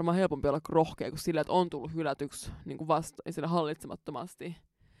 niin on varmaan helpompi olla rohkea kuin sillä, että on tullut hylätyksi niin sillä hallitsemattomasti.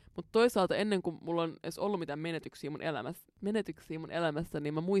 Mutta toisaalta ennen kuin mulla on edes ollut mitään menetyksiä mun elämässä,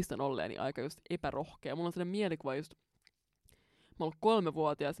 niin mä muistan olleeni aika just epärohkea. Mulla on sellainen mielikuva just, mä oon ollut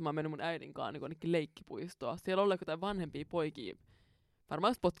 3-vuotias ja mä oon mennyt mun äidin kanssa niin jonnekin leikkipuistoa. Siellä oli jotain vanhempia poikia,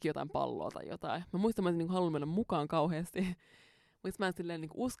 varmaan just potki jotain palloa tai jotain. Mä muistan, että mä niin halunnut mennä mukaan kauheasti. Mutta mä en silleen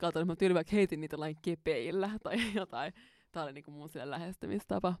niin uskaltanut, mä tyyli vaikka heitin niitä jollain kepeillä tai jotain. Tää oli niin mun silleen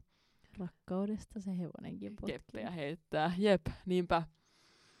lähestymistapa. Rakkaudesta se hevonenkin potkii. Keppejä heittää, jep, niinpä.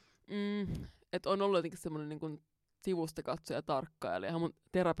 Että on ollut jotenkin semmoinen niin sivusta katsoja ja tarkkailija. Mun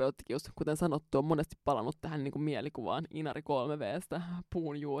terapeuttikin just, kuten sanottu, on monesti palannut tähän niin mielikuvaan Inari 3V:stä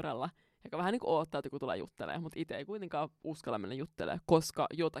puun juurella. Joka vähän niin kuin odottaa, että joku tulee juttelemaan, mutta itse ei kuitenkaan uskalla mennä juttelemaan, koska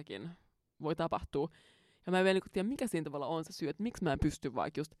jotakin voi tapahtua. Ja mä en vielä niin tiedä, mikä siinä tavalla on se syy, että miksi mä en pysty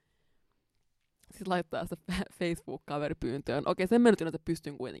vaikka just siis laittaa sitä Facebook-kaveripyyntöön. Okei, sen mä nyt yleensä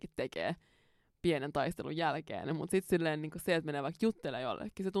pystyn kuitenkin tekemään pienen taistelun jälkeen, mutta sitten silleen niin se, että menee vaikka juttelemaan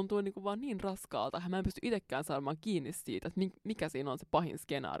jollekin, se tuntuu niin vaan niin raskaalta. Mä en pysty itsekään saamaan kiinni siitä, että mikä siinä on se pahin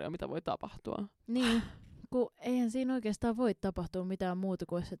skenaario, mitä voi tapahtua. Niin, kun eihän siinä oikeastaan voi tapahtua mitään muuta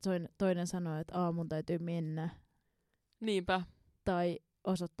kuin, että toinen sanoo, että aamun täytyy mennä. Niinpä. Tai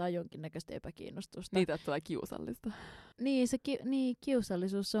osoittaa jonkinnäköistä epäkiinnostusta. Niitä tulee kiusallista. Niin,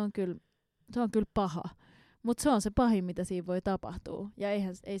 kiusallisuus se on kyllä paha. Mutta se on se pahin, mitä siinä voi tapahtua. Ja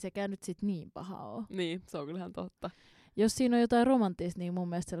ei sekään nyt sit niin paha ole. Niin, se on kyllähän totta. Jos siinä on jotain romanttista, niin mun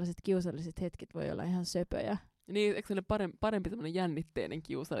mielestä sellaiset kiusalliset hetket voi olla ihan söpöjä. Niin, eikö se ole parempi semmoinen jännitteinen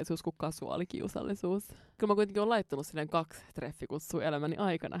kiusallisuus kuin kasuaalikiusallisuus? Kyllä mä kuitenkin olen laittanut silleen 2 treffikutsua elämäni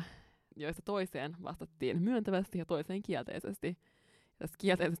aikana, joista toiseen vastattiin myöntävästi ja toiseen kielteisesti. Tästä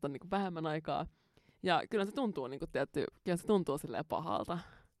kielteisestä on niin vähemmän aikaa. Ja kyllä se tuntuu, kyllä se tuntuu silleen pahalta.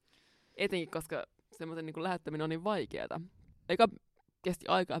 Etenkin, koska semmoisen niin lähettäminen on niin vaikeaa. Eikä kesti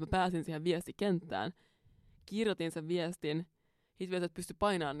aikaa, että mä pääsin siihen viestikenttään. Kirjoitin sen viestin. Sitten vielä, että pystyi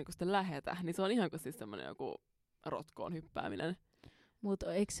painamaan niin sitä lähetä. Niin se on ihan kuin siis semmoinen joku rotkoon hyppääminen.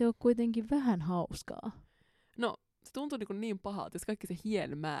 Mutta eikö se ole kuitenkin vähän hauskaa? No, se tuntuu niin pahalta. Jos kaikki se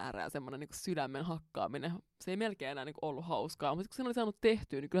hien määrä ja semmoinen niin sydämen hakkaaminen, se ei melkein enää niin ollut hauskaa. Mutta kun sen oli saanut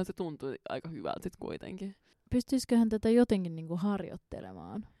tehtyä, niin kyllä se tuntui aika hyvältä sitten kuitenkin. Pystyisiköhän tätä jotenkin niin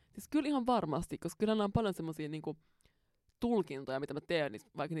harjoittelemaan? Siis kyllä ihan varmasti, koska kyllä nämä on paljon semmoisia niinku tulkintoja, mitä mä teen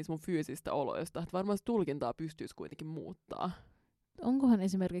vaikka niistä mun fyysisistä oloista. Että varmaan tulkintaa pystyisi kuitenkin muuttaa. Onkohan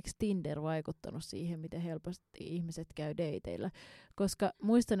esimerkiksi Tinder vaikuttanut siihen, miten helposti ihmiset käy dateilla? Koska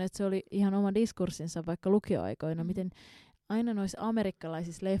muistan, että se oli ihan oma diskurssinsa vaikka lukioaikoina, miten aina noissa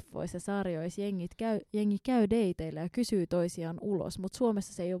amerikkalaisissa leffoissa ja sarjoissa jengi käy dateilla ja kysyy toisiaan ulos, mutta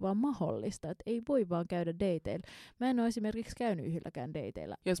Suomessa se ei ole vaan mahdollista, että ei voi vaan käydä dateilla. Mä en ole esimerkiksi käynyt yhdelläkään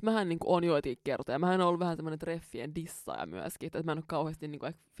dateilla. Jos mähän on joitakin kertoja, mähän on ollut vähän semmoinen treffien dissaaja myöskin, että mä en ole kauheasti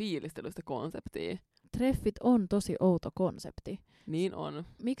fiilistellyt sitä konseptia. Treffit on tosi outo konsepti. Niin on.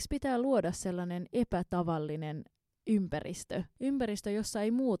 Miksi pitää luoda sellainen epätavallinen ympäristö, jossa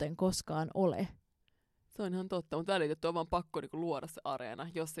ei muuten koskaan ole? Se on ihan totta, mutta välitetty on vaan pakko luoda se areena,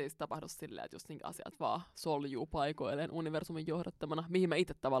 jos ei se tapahdu silleen, että just asiat vaan soljuu paikoilleen universumin johdattamana, mihin mä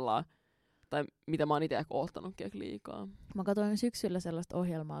itse tavallaan, tai mitä mä oon itse ehkä oottanutkin liikaa. Mä katsoin syksyllä sellaista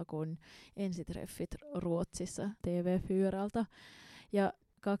ohjelmaa kuin Ensitreffit Ruotsissa TV4:ltä, ja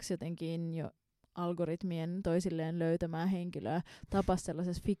 2 jotenkin jo algoritmien toisilleen löytämää henkilöä tapasi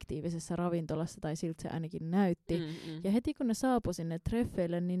sellaisessa fiktiivisessä ravintolassa, tai siltä se ainakin näytti. Ja heti kun ne saapui sinne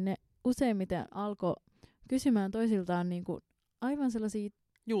treffeille, niin ne useimmiten alkoi kysymään toisiltaan aivan sellaisia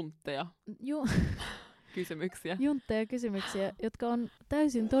juntteja. Kysymyksiä. Juntteja kysymyksiä, jotka on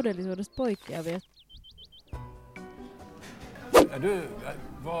täysin todellisuudesta poikkeavia.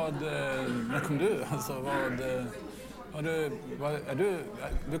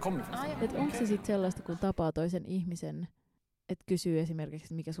 Onko se sitten sellaista, kun tapaa toisen ihmisen, että kysyy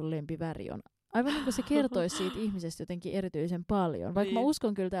esimerkiksi, mikä sun lempiväri on? Aivan niin kuin se kertoisi siitä ihmisestä jotenkin erityisen paljon. Vaikka mä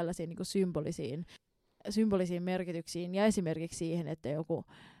uskon kyllä tällaisiin symbolisiin merkityksiin ja esimerkiksi siihen, että joku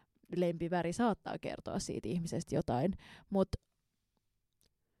lempiväri saattaa kertoa siitä ihmisestä jotain. Mutta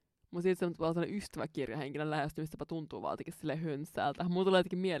siitä se on vaan sellainen ystäväkirjahenkilön lähestymistapa tuntuu valtakin silleen hönsältä. Mulla tulee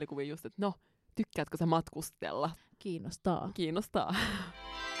jotenkin mielikuvia just, että no, tykkäätkö sä matkustella? Kiinnostaa.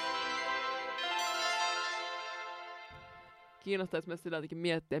 Kiinnostaisi myös sillä jotenkin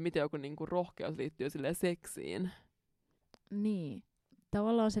miettiä, miten joku rohkeus liittyy silleen seksiin. Niin.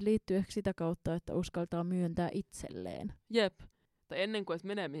 Tavallaan se liittyy ehkä sitä kautta, että uskaltaa myöntää itselleen. Jep. Tai ennen kuin edes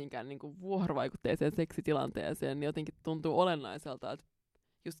menee mihinkään vuorovaikutteiseen seksitilanteeseen, niin jotenkin tuntuu olennaiselta, että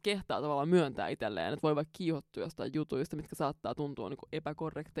just kehtaa tavallaan myöntää itselleen, että voi vaikka kiihottua jostain jutuista, mitkä saattaa tuntua niinku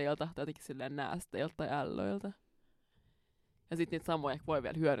epäkorrekteilta tai jotenkin silleen näästeiltä tai ällöiltä. Ja sitten niitä samoja ehkä voi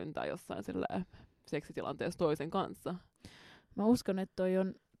vielä hyödyntää jossain silleen seksitilanteessa toisen kanssa. Mä uskon, että toi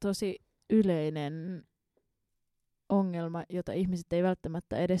on tosi yleinen ongelma, jota ihmiset ei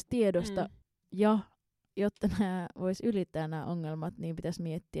välttämättä edes tiedosta. Ja jotta nämä vois ylittää nämä ongelmat, niin pitäisi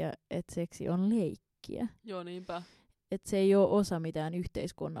miettiä, että seksi on leikkiä. Joo, niinpä. Että se ei ole osa mitään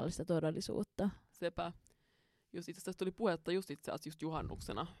yhteiskunnallista todellisuutta. Sepä. Just itse asiassa tuli puhetta just itse asiassa just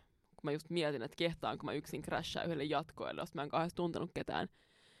juhannuksena, kun mä just mietin, että kehtaanko mä yksin crashaa yhdelle jatkoille, jos mä en kahdesta tuntenut ketään.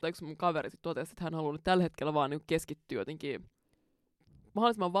 Tai yksi mun kaveri sit totesi, että hän haluaa nyt tällä hetkellä vaan niin keskittyä jotenkin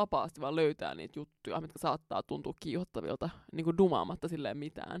mahdollisimman vapaasti vaan löytää niitä juttuja, mitkä saattaa tuntua kiihottavilta, niin kuin dumaamatta silleen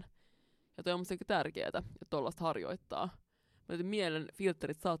mitään. Ja toi on musta tärkeää, että tollaista harjoittaa. Mutta mielen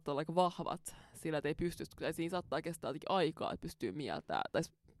filterit saattaa olla aika vahvat, sillä et ei pysty, kun siinä saattaa kestää jotenkin aikaa, että pystyy mieltämään,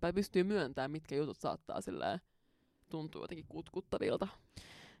 tai pystyy myöntämään, mitkä jutut saattaa silleen tuntua jotenkin kutkuttavilta.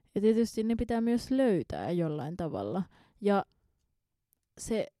 Ja tietysti ne pitää myös löytää jollain tavalla. Ja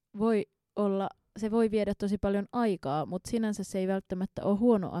se voi viedä tosi paljon aikaa, mutta sinänsä se ei välttämättä ole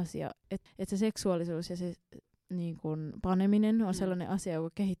huono asia, että se seksuaalisuus ja se niin kun paneminen on sellainen asia, joka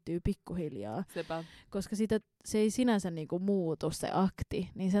kehittyy pikkuhiljaa. Sepä. Koska se ei sinänsä niin kuin muutu se akti,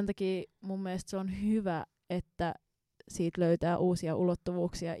 niin sen takia mun mielestä se on hyvä, että siitä löytää uusia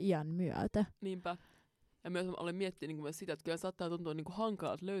ulottuvuuksia iän myötä. Niinpä. Ja myös olen miettinyt niin myös sitä, että kyllä saattaa tuntua niin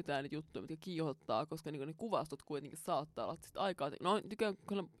hankalalta löytää niitä juttuja, mitkä kiihottaa, koska niin ne kuvastot kuitenkin saattaa olla sit aikaa. No, tykkään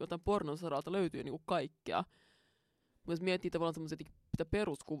kyllä jotain pornon saralta löytyy niin kaikkea. Mutta jos miettii tavallaan semmoisia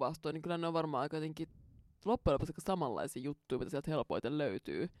peruskuvastoja, niin kyllä ne on varmaan aika jotenkin loppujen lopuksi aika samanlaisia juttuja, mitä sieltä helpoiten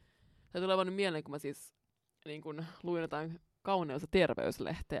löytyy. Se tulee vaan nyt mieleen, kun mä siis niin kun luin jotain kauneus- ja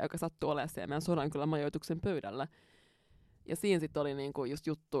terveyslehteä, joka sattuu olemaan siellä meidän Sodankylän majoituksen pöydällä. Ja siinä sitten oli niinku just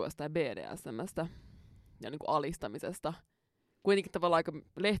juttu jostain BDSM:stä ja niinku alistamisesta. Kuitenkin tavallaan aika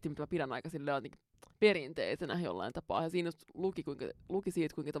lehti, mitä mä pidän aika silleen perinteisenä jollain tapaa. Ja siinä just luki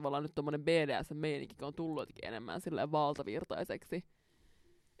siitä, kuinka tavallaan nyt tommonen BDSM-meininki on tullut jotenkin enemmän silleen valtavirtaiseksi.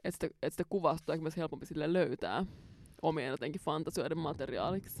 Että sitä kuvastoa ehkä myös helpompi silleen löytää omien jotenkin fantasioiden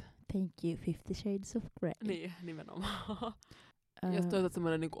materiaaliksi. Thank you, 50 Shades of Grey. Niin, nimenomaan. Ja toisaalta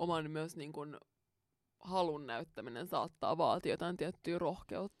semmoinen niinku oman myös niinku halun näyttäminen saattaa vaatia jotain tiettyä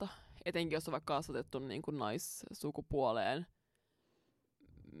rohkeutta. Etenkin jos on vaikka kasvatettu niinku naissukupuoleen.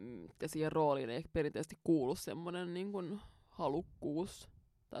 Ja siihen rooliin ei perinteisesti kuulu semmoinen niinku halukkuus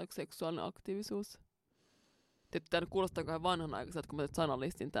tai seksuaalinen aktiivisuus. Tämä kuulostaa kai vanhanaikaiselta, kun mä nyt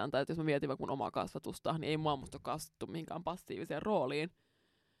sanallistin tämän, tai jos mä mietin vaikka mun omaa kasvatusta, niin ei mua musta kasvattu mihinkään passiiviseen rooliin.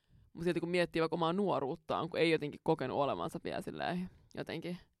 Mutta silti kun miettii vaikka omaa nuoruuttaan, kun ei jotenkin kokenut olevansa vielä silleen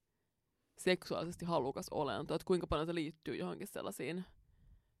jotenkin seksuaalisesti halukas olento, että kuinka paljon se liittyy johonkin sellaisiin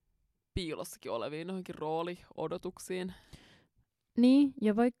piilossakin oleviin johonkin rooliodotuksiin. Niin,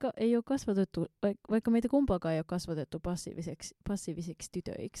 ja vaikka ei ole kasvatettu, vaikka meitä kumpaakaan ei ole kasvatettu passiivisiksi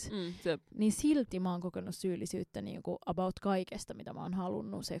tytöiksi, niin silti mä oon kokenut syyllisyyttä niin kuin about kaikesta, mitä mä oon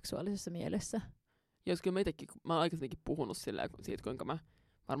halunnut seksuaalisessa mielessä. Jos kyllä mä oon aikaisemminkin puhunut siitä, kuinka mä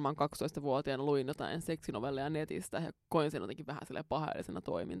varmaan 12-vuotiaana luin jotain seksinovelleja netistä ja koin sen jotenkin vähän silleen paheellisena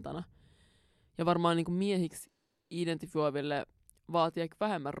toimintana. Ja varmaan niin kuin miehiksi identifioiville vaatii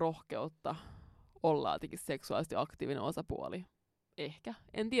vähemmän rohkeutta olla jotenkin seksuaalisesti aktiivinen osapuoli. Ehkä.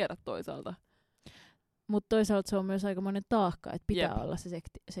 En tiedä toisaalta. Mutta toisaalta se on myös aikamoinen taakka, että pitää olla se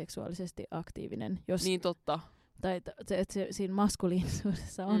seksuaalisesti aktiivinen. Jos, niin totta. Tai että siinä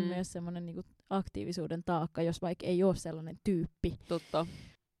maskuliinisuudessa on myös semmoinen niinku aktiivisuuden taakka, jos vaikka ei ole sellainen tyyppi. Totta.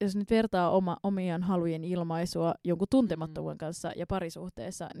 Jos nyt vertaa omien halujen ilmaisua jonkun tuntemattomuuden kanssa ja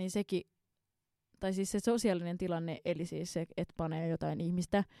parisuhteessa, niin sekin, tai siis se sosiaalinen tilanne, eli siis se, että panee jotain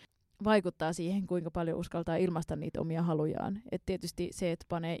ihmistä, vaikuttaa siihen, kuinka paljon uskaltaa ilmaista niitä omia halujaan. Et tietysti se, että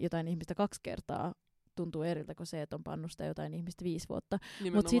panee jotain ihmistä 2 kertaa, tuntuu eriltä kuin se, että on pannut sitä jotain ihmistä 5 vuotta.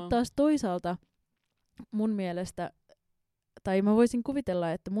 Mutta sitten taas toisaalta mun mielestä, tai mä voisin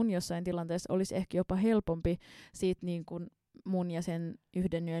kuvitella, että mun jossain tilanteessa olisi ehkä jopa helpompi siitä niin kuin mun ja sen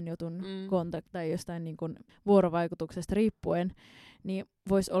yhden yön jutun tai jostain niin kuin vuorovaikutuksesta riippuen, niin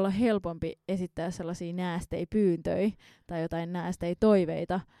voisi olla helpompi esittää sellaisia näästeipyyntöjä tai jotain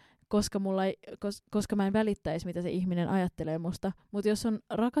näästeitoiveita, koska mä en välittäisi, mitä se ihminen ajattelee musta. Mutta jos on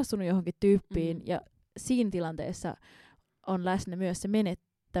rakastunut johonkin tyyppiin ja siinä tilanteessa on läsnä myös se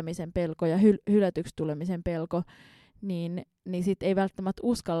menettämisen pelko ja hylätyksi tulemisen pelko, niin sit ei välttämättä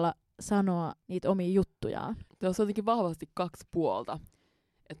uskalla sanoa niitä omia juttujaan. Tuossa on jotenkin vahvasti 2 puolta.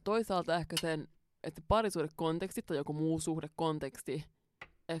 Et toisaalta ehkä sen, että parisuhdekonteksti tai joku muu suhdekonteksti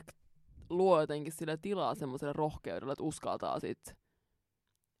ehkä luo jotenkin sillä tilaa semmoiselle rohkeudelle, että uskaltaa sit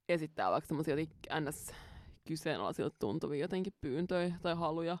esittää vaikka semmoisia ns. Kyseenalaisilta tuntuvia jotenkin pyyntöjä tai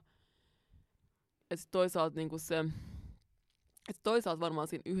haluja. Ja sitten toisaalta niinku toisaalta varmaan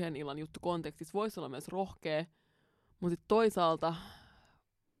siinä yhden illan juttu kontekstissa voisi olla myös rohkea, mutta sitten toisaalta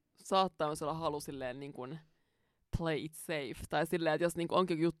saattaa myös olla halu silleen niin kuin play it safe. Tai silleen, että jos niin kuin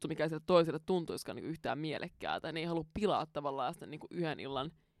onkin juttu, mikä sille toiselle tuntuisikaan niin yhtään mielekkäältä, niin ei halua pilaa tavallaan sitä niin kuin yhden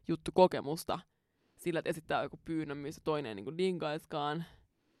illan juttukokemusta sillä, että esittää joku pyynnön, missä toinen ei niin kuin dingaiskaan.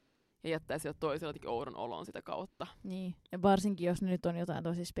 Ja jättää sieltä toisella jotenkin oudon olon sitä kautta. Niin, ja varsinkin jos nyt on jotain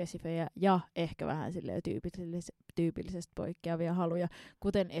tosi spesifejä ja ehkä vähän silleen tyypillisesti poikkeavia haluja,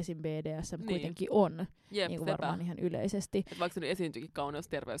 kuten esim. BDSM kuitenkin on, niin kuin varmaan ihan yleisesti. Et vaikka se nyt esiintyikin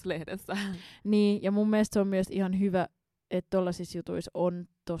Kauneusterveyslehdessä. Niin, ja mun mielestä se on myös ihan hyvä, että tollaisissa jutuissa on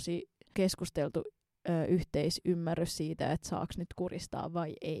tosi keskusteltu yhteisymmärrys siitä, että saaks nyt kuristaa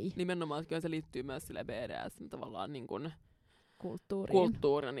vai ei. Nimenomaan, että se liittyy myös sille BDSM tavallaan niin kuin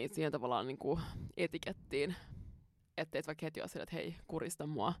kulttuuriin, niin siihen tavallaan niin kuin etikettiin. Että et vaikka heti ole sille, että hei, kurista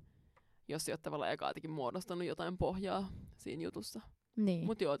mua, jos ei ole tavallaan eka jotenkin muodostanut jotain pohjaa siinä jutussa. Niin.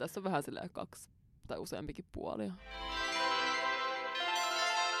 Mutta joo, tässä on vähän silleen 2 tai useampikin puolia.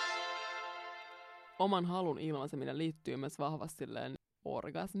 Oman halun ilmaiseminen liittyy myös vahvasti silleen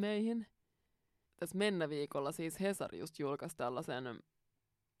orgasmeihin. Tässä mennä viikolla siis Hesari just julkaisi tällaisen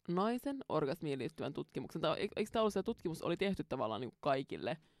naisen orgasmiin liittyvän tutkimuksen. Eikö tämä ollut se tutkimus oli tehty tavallaan niin kuin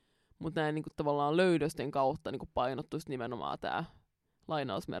kaikille, mutta näin niin kuin tavallaan löydösten kautta niin kuin painottuisi nimenomaan tämä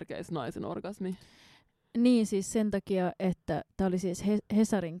lainausmerkeissä naisen orgasmi. Niin siis sen takia, että tämä oli siis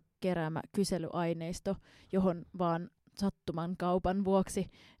Hesarin keräämä kyselyaineisto, johon vaan sattuman kaupan vuoksi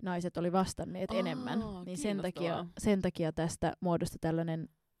naiset oli vastanneet enemmän. Niin sen takia tästä muodostui tällainen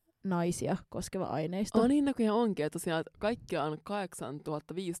naisia koskeva aineisto. Niin näköjään onkin, että tosiaan kaikkia on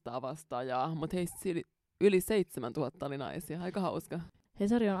 8500 vastaajaa, mutta heistä yli 7000 oli naisia. Aika hauska.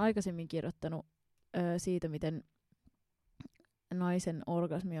 Hesari on aikaisemmin kirjoittanut siitä, miten naisen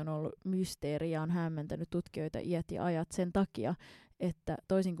orgasmi on ollut mysteeri ja on hämmentänyt tutkijoita iät ja ajat sen takia, että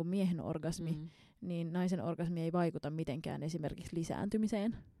toisin kuin miehen orgasmi, niin naisen orgasmi ei vaikuta mitenkään esimerkiksi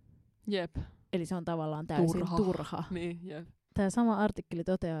lisääntymiseen. Jep. Eli se on tavallaan täysin turha. Niin, jep. Tämä sama artikkeli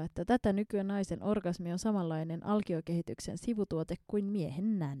toteaa, että tätä nykyään naisen orgasmi on samanlainen alkiokehityksen sivutuote kuin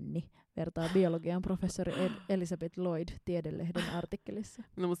miehen nänni, vertaa biologian professori Elizabeth Lloyd Tiedelehden artikkelissa.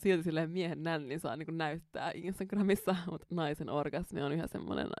 No mutta silti silleen miehen nänni saa niin kuin näyttää Instagramissa, mutta naisen orgasmi on yhä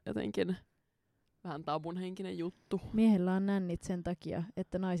semmoinen jotenkin vähän tabunhenkinen juttu. Miehellä on nännit sen takia,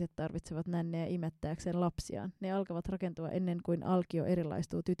 että naiset tarvitsevat nännejä imettääkseen lapsiaan. Ne alkavat rakentua ennen kuin alkio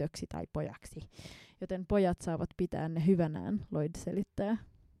erilaistuu tytöksi tai pojaksi. Joten pojat saavat pitää ne hyvänään, Lloyd selittää.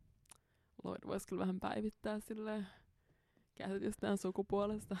 Lloyd voisi kyllä vähän päivittää silleen käsitystään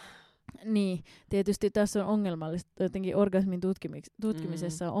sukupuolesta. Niin, tietysti tässä on ongelmallista, jotenkin orgasmin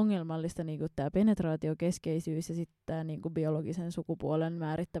tutkimisessa on ongelmallista niinku tämä penetraatiokeskeisyys ja sitten tämä niinku biologisen sukupuolen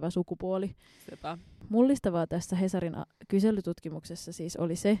määrittävä sukupuoli. Sepä. Mullistavaa tässä Hesarin kyselytutkimuksessa siis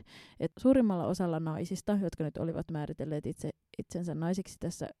oli se, että suurimmalla osalla naisista, jotka nyt olivat määritelleet itsensä naisiksi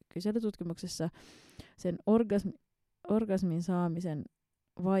tässä kyselytutkimuksessa, sen orgasmin saamisen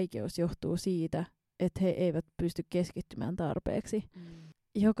vaikeus johtuu siitä, että he eivät pysty keskittymään tarpeeksi.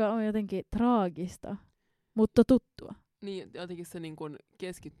 Joka on jotenkin traagista, mutta tuttua. Niin, jotenkin se niin kun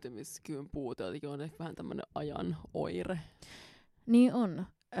keskittymiskyvyn puute jotenkin on ehkä vähän tämmöinen ajan oire. Niin on.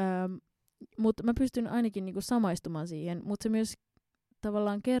 Mutta mä pystyn ainakin niinku samaistumaan siihen, mutta se myös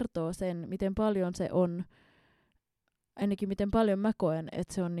tavallaan kertoo sen, miten paljon se on, ainakin miten paljon mä koen,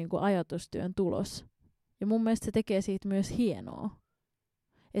 että se on niinku ajatustyön tulos. Ja mun mielestä se tekee siitä myös hienoa.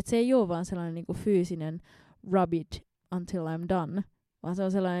 Että se ei ole vaan sellainen niinku fyysinen rub it until I'm done, vaan se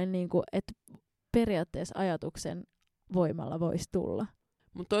on sellainen, niinku, että periaatteessa ajatuksen voimalla voisi tulla.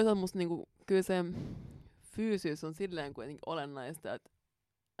 Mutta toisaalta musta niinku, kyllä se fyysyys on silleen kuitenkin olennaista, että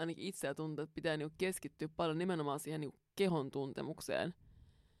ainakin itseä tuntuu, että pitää niinku keskittyä paljon nimenomaan siihen niinku kehon tuntemukseen.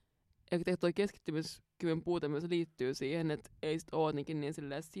 Ja toi keskittymiskyvyn puute myös liittyy siihen, että ei sit ole niin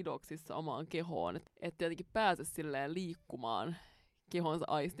silleen sidoksissa omaan kehoon, että jotenkin pääse silleen liikkumaan kehonsa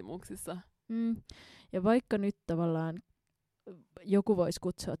aistimuksissa. Ja vaikka nyt tavallaan joku voisi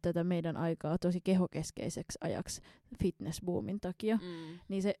kutsua tätä meidän aikaa tosi kehokeskeiseksi ajaksi fitnessboomin takia,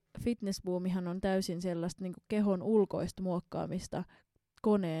 niin se fitnessboomihan on täysin sellaista niin kuin kehon ulkoista muokkaamista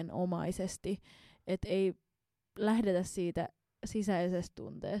koneenomaisesti, että ei lähdetä siitä sisäisestä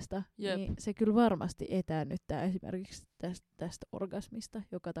tunteesta, niin se kyllä varmasti etäännyttää esimerkiksi tästä orgasmista,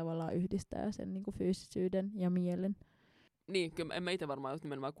 joka tavallaan yhdistää sen niin kuin fyysisyyden ja mielen. Niin, kyllä en mä itse varmaan just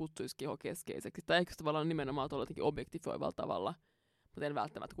nimenomaan kutsuisi kehokeskeiseksi. Tai ehkä tavallaan nimenomaan tuolla jotenkin objektifoivalla tavalla. Mutta en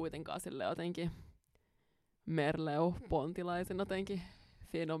välttämättä kuitenkaan sille jotenkin Merleo-pontilaisen jotenkin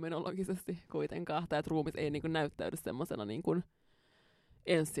fenomenologisesti kuitenkaan. Tai että ruumis ei niin kuin näyttäydy semmoisena niin kuin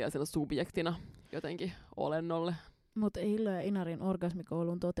ensisijaisena subjektina jotenkin olennolle. Mutta Hilla ja Inarin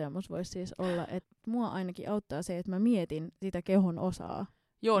orgasmikoulun toteamus voisi siis olla, että mua ainakin auttaa se, että mä mietin sitä kehon osaa,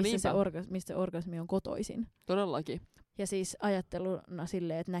 Joo, mistä se orgasmi on kotoisin. Todellakin. Ja siis ajatteluna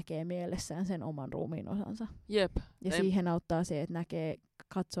silleen, että näkee mielessään sen oman ruumiin osansa. Jep. Ja siihen auttaa se, että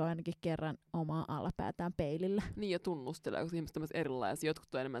katsoo ainakin kerran omaa alapäätään peilillä. Niin, ja tunnustelee, koska ihmiset on myös erilaisia.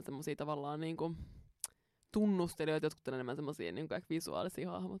 Jotkut on enemmän semmosia tavallaan niinku tunnustelijoita, jotkut on enemmän semmosia niinku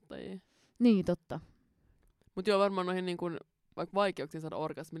visuaalisia hahmottajia. Niin, totta. Mut joo, varmaan noihin niinku, vaikka vaikeuksiin saada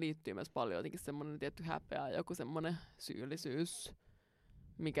orgasmi liittyy myös paljon jotenkin semmonen tietty häpeä, joku semmonen syyllisyys,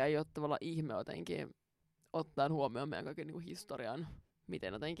 mikä ei ole tavallaan ihme jotenkin ottaen huomioon meidän kaiken niinku historian,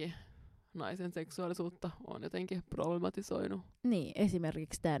 miten jotenkin naisen seksuaalisuutta on jotenkin problematisoinut. Niin,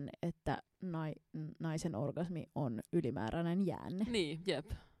 esimerkiksi tämän, että naisen orgasmi on ylimääräinen jäänne. Niin,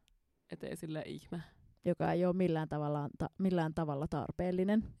 jep. Ettei silleen ihme. Joka ei ole millään tavalla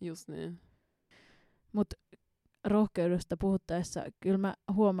tarpeellinen. Just niin. Mut rohkeudesta puhuttaessa kyllä mä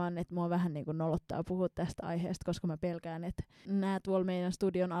huomaan, että mua vähän niin kuin nolottaa puhua tästä aiheesta, koska mä pelkään, että nää tuolla meidän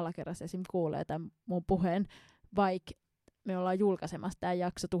studion alakerrassa esim. Kuulee tämän mun puheen, vaikka me ollaan julkaisemassa tää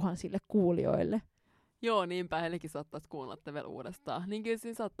jakso tuhansille kuulijoille. Joo, niinpä heillekin saattaisi kuunnella tätä vielä uudestaan. Niin kyllä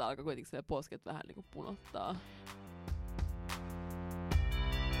siinä saattaa alkaa kuitenkin posket vähän niin kuin punottaa.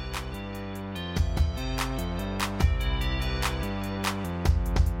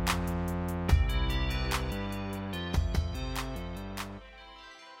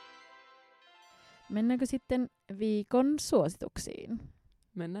 Mennäänkö sitten viikon suosituksiin?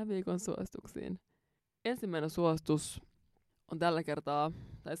 Mennään viikon suosituksiin. Ensimmäinen suositus on tällä kertaa,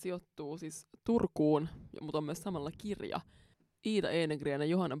 tai sijoittuu siis Turkuun, mutta on myös samalla kirja. Iida Enegren ja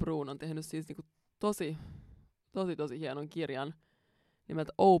Johanna Bruun on tehnyt siis niinku tosi hienon kirjan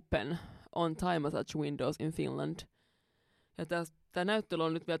nimeltä Open on Time Massage Windows in Finland. Ja tämä näyttely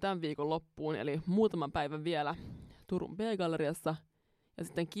on nyt vielä tämän viikon loppuun, eli muutaman päivän vielä Turun B-galleriassa. Ja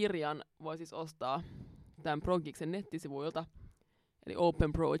sitten kirjan voi siis ostaa tämän Progiksen nettisivuilta, eli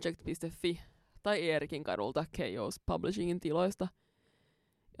openproject.fi, tai Eerikin kadulta Chaos Publishingin tiloista.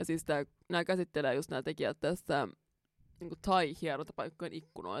 Ja siis nämä käsittelee just nämä tekijät tästä niin thai-hierontapaikkojen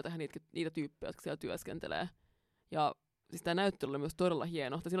ikkunoita ja niitä tyyppejä, jotka siellä työskentelee. Ja siis tämä näyttely oli myös todella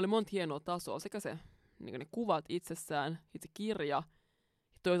hieno. Siinä oli monta hienoa tasoa, sekä se, niin ne kuvat itsessään, itse kirja, ja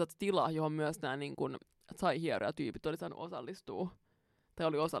toisaalta tila, johon myös nämä niin thai-hierojatyypit oli saanut osallistua. Tai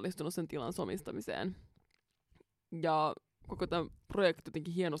oli osallistunut sen tilan somistamiseen. Ja koko tämä projekti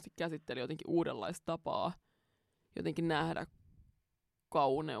jotenkin hienosti käsitteli jotenkin uudenlaista tapaa jotenkin nähdä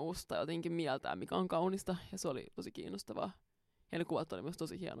kauneus tai jotenkin mieltää, mikä on kaunista. Ja se oli tosi kiinnostavaa. Ja ne kuvat oli myös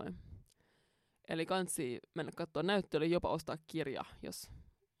tosi hienoja. Eli kansi mennä katsoa näyttelyä, jopa ostaa kirja, jos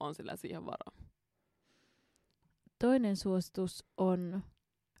on sillä siihen varaa. Toinen suositus on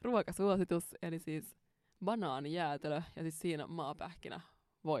ruokasuositus, eli siis banaanijäätelö ja siis siinä maapähkinä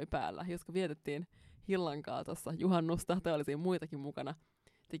voi päällä. Joska vietettiin Hillankaa tuossa juhannusta, tai oli siinä muitakin mukana,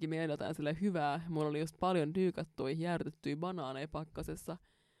 teki meille jotain silleen hyvää. Mulla oli just paljon dyykattuja, jäädytettyjä banaaneja pakkasessa.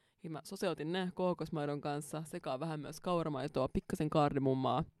 Ja mä soseutin ne kookosmaidon kanssa, sekaan vähän myös kauramaitoa, pikkasen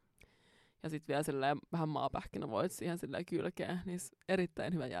kardimummaa. Ja sitten vielä silleen vähän maapähkinä voit siihen silleen kylkeä, niin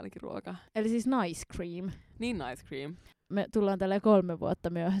erittäin hyvä jälkiruoka. eli siis nice cream. Niin nice cream. Me tullaan tälleen 3 vuotta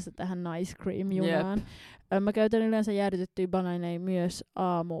myöhässä tähän nice cream-junaan. Mä käytän yleensä jäädytettyjä banaaneja myös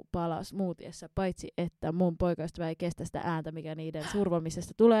aamupala smoothiessa, paitsi että mun poikaystävä ei kestä sitä ääntä, mikä niiden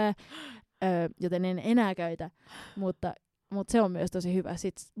survomisesta tulee, joten en enää käytä, mutta se on myös tosi hyvä.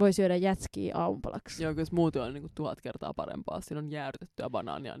 Sitten voi syödä jätskiä aamupalaksi. Joo, kyllä smoothie on niin kuin 1000 kertaa parempaa. Siinä on jäädytettyä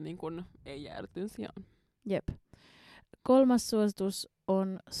banaania niin kuin ei jäädytyn sijaan. Jep. 3. suositus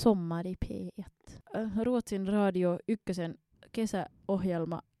on Sommaripejat. Ruotsin Radio 1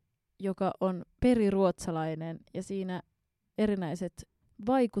 kesäohjelma, joka on periruotsalainen, ja siinä erinäiset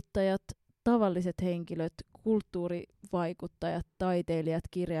vaikuttajat, tavalliset henkilöt, kulttuurivaikuttajat, taiteilijat,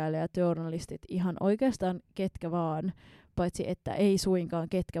 kirjailijat, journalistit, ihan oikeastaan ketkä vaan, paitsi että ei suinkaan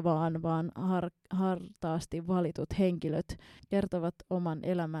ketkä vaan hartaasti valitut henkilöt kertovat oman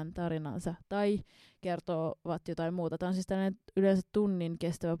elämän tarinansa tai kertovat jotain muuta. Tämä on siis tällainen yleensä tunnin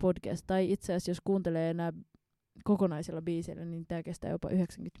kestävä podcast, tai itse asiassa jos kuuntelee nämä kokonaisilla biiseillä, niin tämä kestää jopa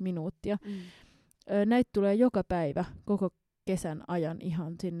 90 minuuttia. Näitä tulee joka päivä koko kesän ajan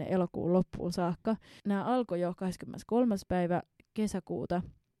ihan sinne elokuun loppuun saakka. Nämä alkoi jo 23. päivä kesäkuuta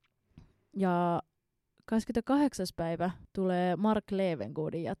ja 28. päivä tulee Mark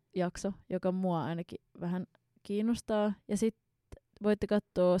Levengoodin jakso, joka mua ainakin vähän kiinnostaa. Ja sitten voitte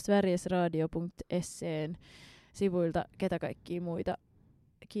katsoa sverigesradio.sen sivuilta, ketä kaikkia muita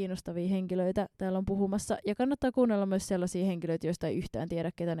kiinnostavia henkilöitä täällä on puhumassa. Ja kannattaa kuunnella myös sellaisia henkilöitä, joista ei yhtään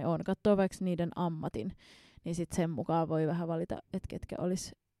tiedä, ketä ne on. Katsoo vaikka niiden ammatin, niin sitten sen mukaan voi vähän valita, että ketkä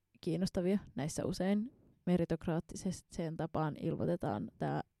olisi kiinnostavia. Näissä usein meritokraattiseen tapaan ilmoitetaan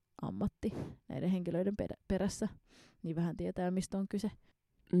tämä ammatti näiden henkilöiden perässä, niin vähän tietää, mistä on kyse.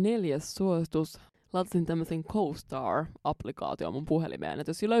 4. suositus. Latasin tämmöisen CoStar-applikaation mun puhelimeen, että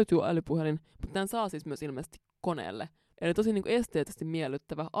jos siinä löytyy älypuhelin, mutta tämän saa siis myös ilmeisesti koneelle. Eli tosi niin kuin esteettisesti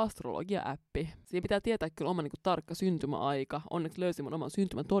miellyttävä astrologia-appi. Siinä pitää tietää kyllä oma niin kuin tarkka syntymäaika. Onneksi löysin mun oman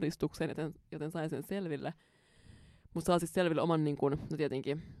syntymätodistuksen, joten sain sen selville. Mutta saa siis selville oman niin kuin, no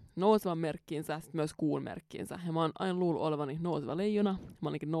tietenkin nousevan merkkiinsä, sitten myös kuun merkkiinsä. Ja mä oon aina luullut olevani nouseva leijona, mä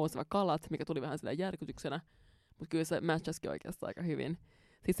olinkin nouseva kalat, mikä tuli vähän sillä järkytyksenä. Mutta kyllä se matchasikin oikeastaan aika hyvin.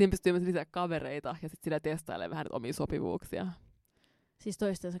 Siis siinä pystyy myös lisää kavereita ja sitten sillä testailee vähän omia sopivuuksia. Siis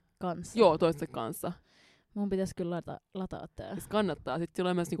toistensa kanssa? Joo, toistensa kanssa. Mun pitäisi kyllä lataa tää. Siis kannattaa. Sitten sillä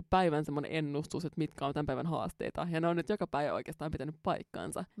on myös niinku päivän semmoinen ennustus, että mitkä on tämän päivän haasteita. Ja ne on nyt joka päivä oikeastaan pitänyt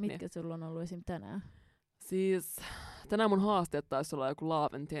paikkaansa. Mitkä sulla on ollut esim. Tänään? Siis tänään mun haasteet taisi olla joku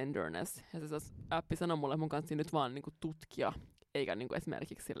love and tenderness. Ja se appi sanoi mulle, että mun kanssa nyt vaan niinku tutkia, eikä niinku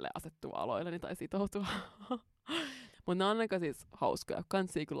esimerkiksi sille asettua aloilleni tai sitoutua. Mutta ne on aika siis hauskoja.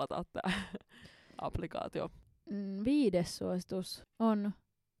 Kansi kyllä lataa tää applikaatio. 5. suositus on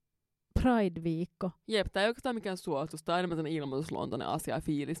Pride-viikko. Jep, tää ei oikeastaan mikään suositus. Tää on enemmän sellainen ilmoitusluontoinen asia ja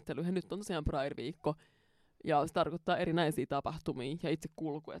fiilistely. Ja nyt on tosiaan Pride-viikko. Ja se tarkoittaa erinäisiä tapahtumia ja itse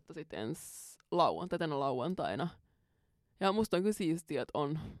kulku, että sitten ensi tänä lauantaina. Ja musta on kyllä siistiä,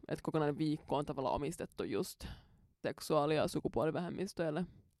 että kokonainen viikko on tavallaan omistettu just seksuaali- ja sukupuolivähemmistöille.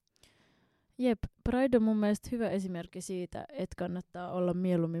 Jep, Pride on mun mielestä hyvä esimerkki siitä, että kannattaa olla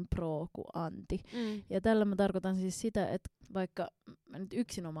mieluummin pro kuin anti. Ja tällä mä tarkoitan siis sitä, että vaikka mä nyt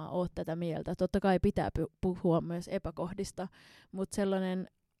yksinomaan oon tätä mieltä, totta kai pitää puhua myös epäkohdista, mutta sellainen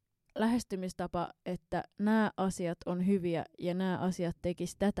lähestymistapa, että nämä asiat on hyviä ja nämä asiat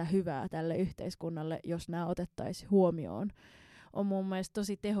tekis tätä hyvää tälle yhteiskunnalle, jos nämä otettaisiin huomioon, on mun mielestä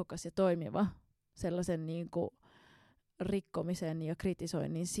tosi tehokas ja toimiva sellaisen niinku rikkomisen ja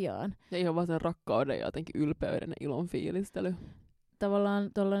kritisoinnin sijaan. Ja ihan vaan sen rakkauden ja jotenkin ylpeyden ja ilon fiilistely. Tavallaan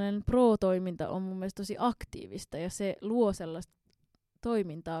tollainen pro-toiminta on mun mielestä tosi aktiivista ja se luo sellaista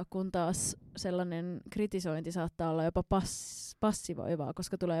toimintaa, kun taas sellainen kritisointi saattaa olla jopa passivoivaa,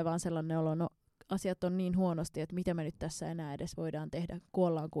 koska tulee vaan sellainen olo, no asiat on niin huonosti, että mitä me nyt tässä enää edes voidaan tehdä,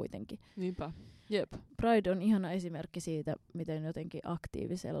 kuollaan kuitenkin. Niinpä, jep. Pride on ihana esimerkki siitä, miten jotenkin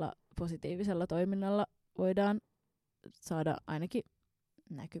aktiivisella, positiivisella toiminnalla voidaan saada ainakin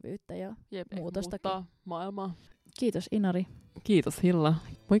näkyvyyttä ja muutostakin. Muuttaa maailmaa. Kiitos Inari. Kiitos Hilla.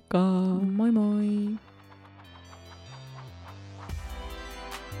 Moikka! Moi moi!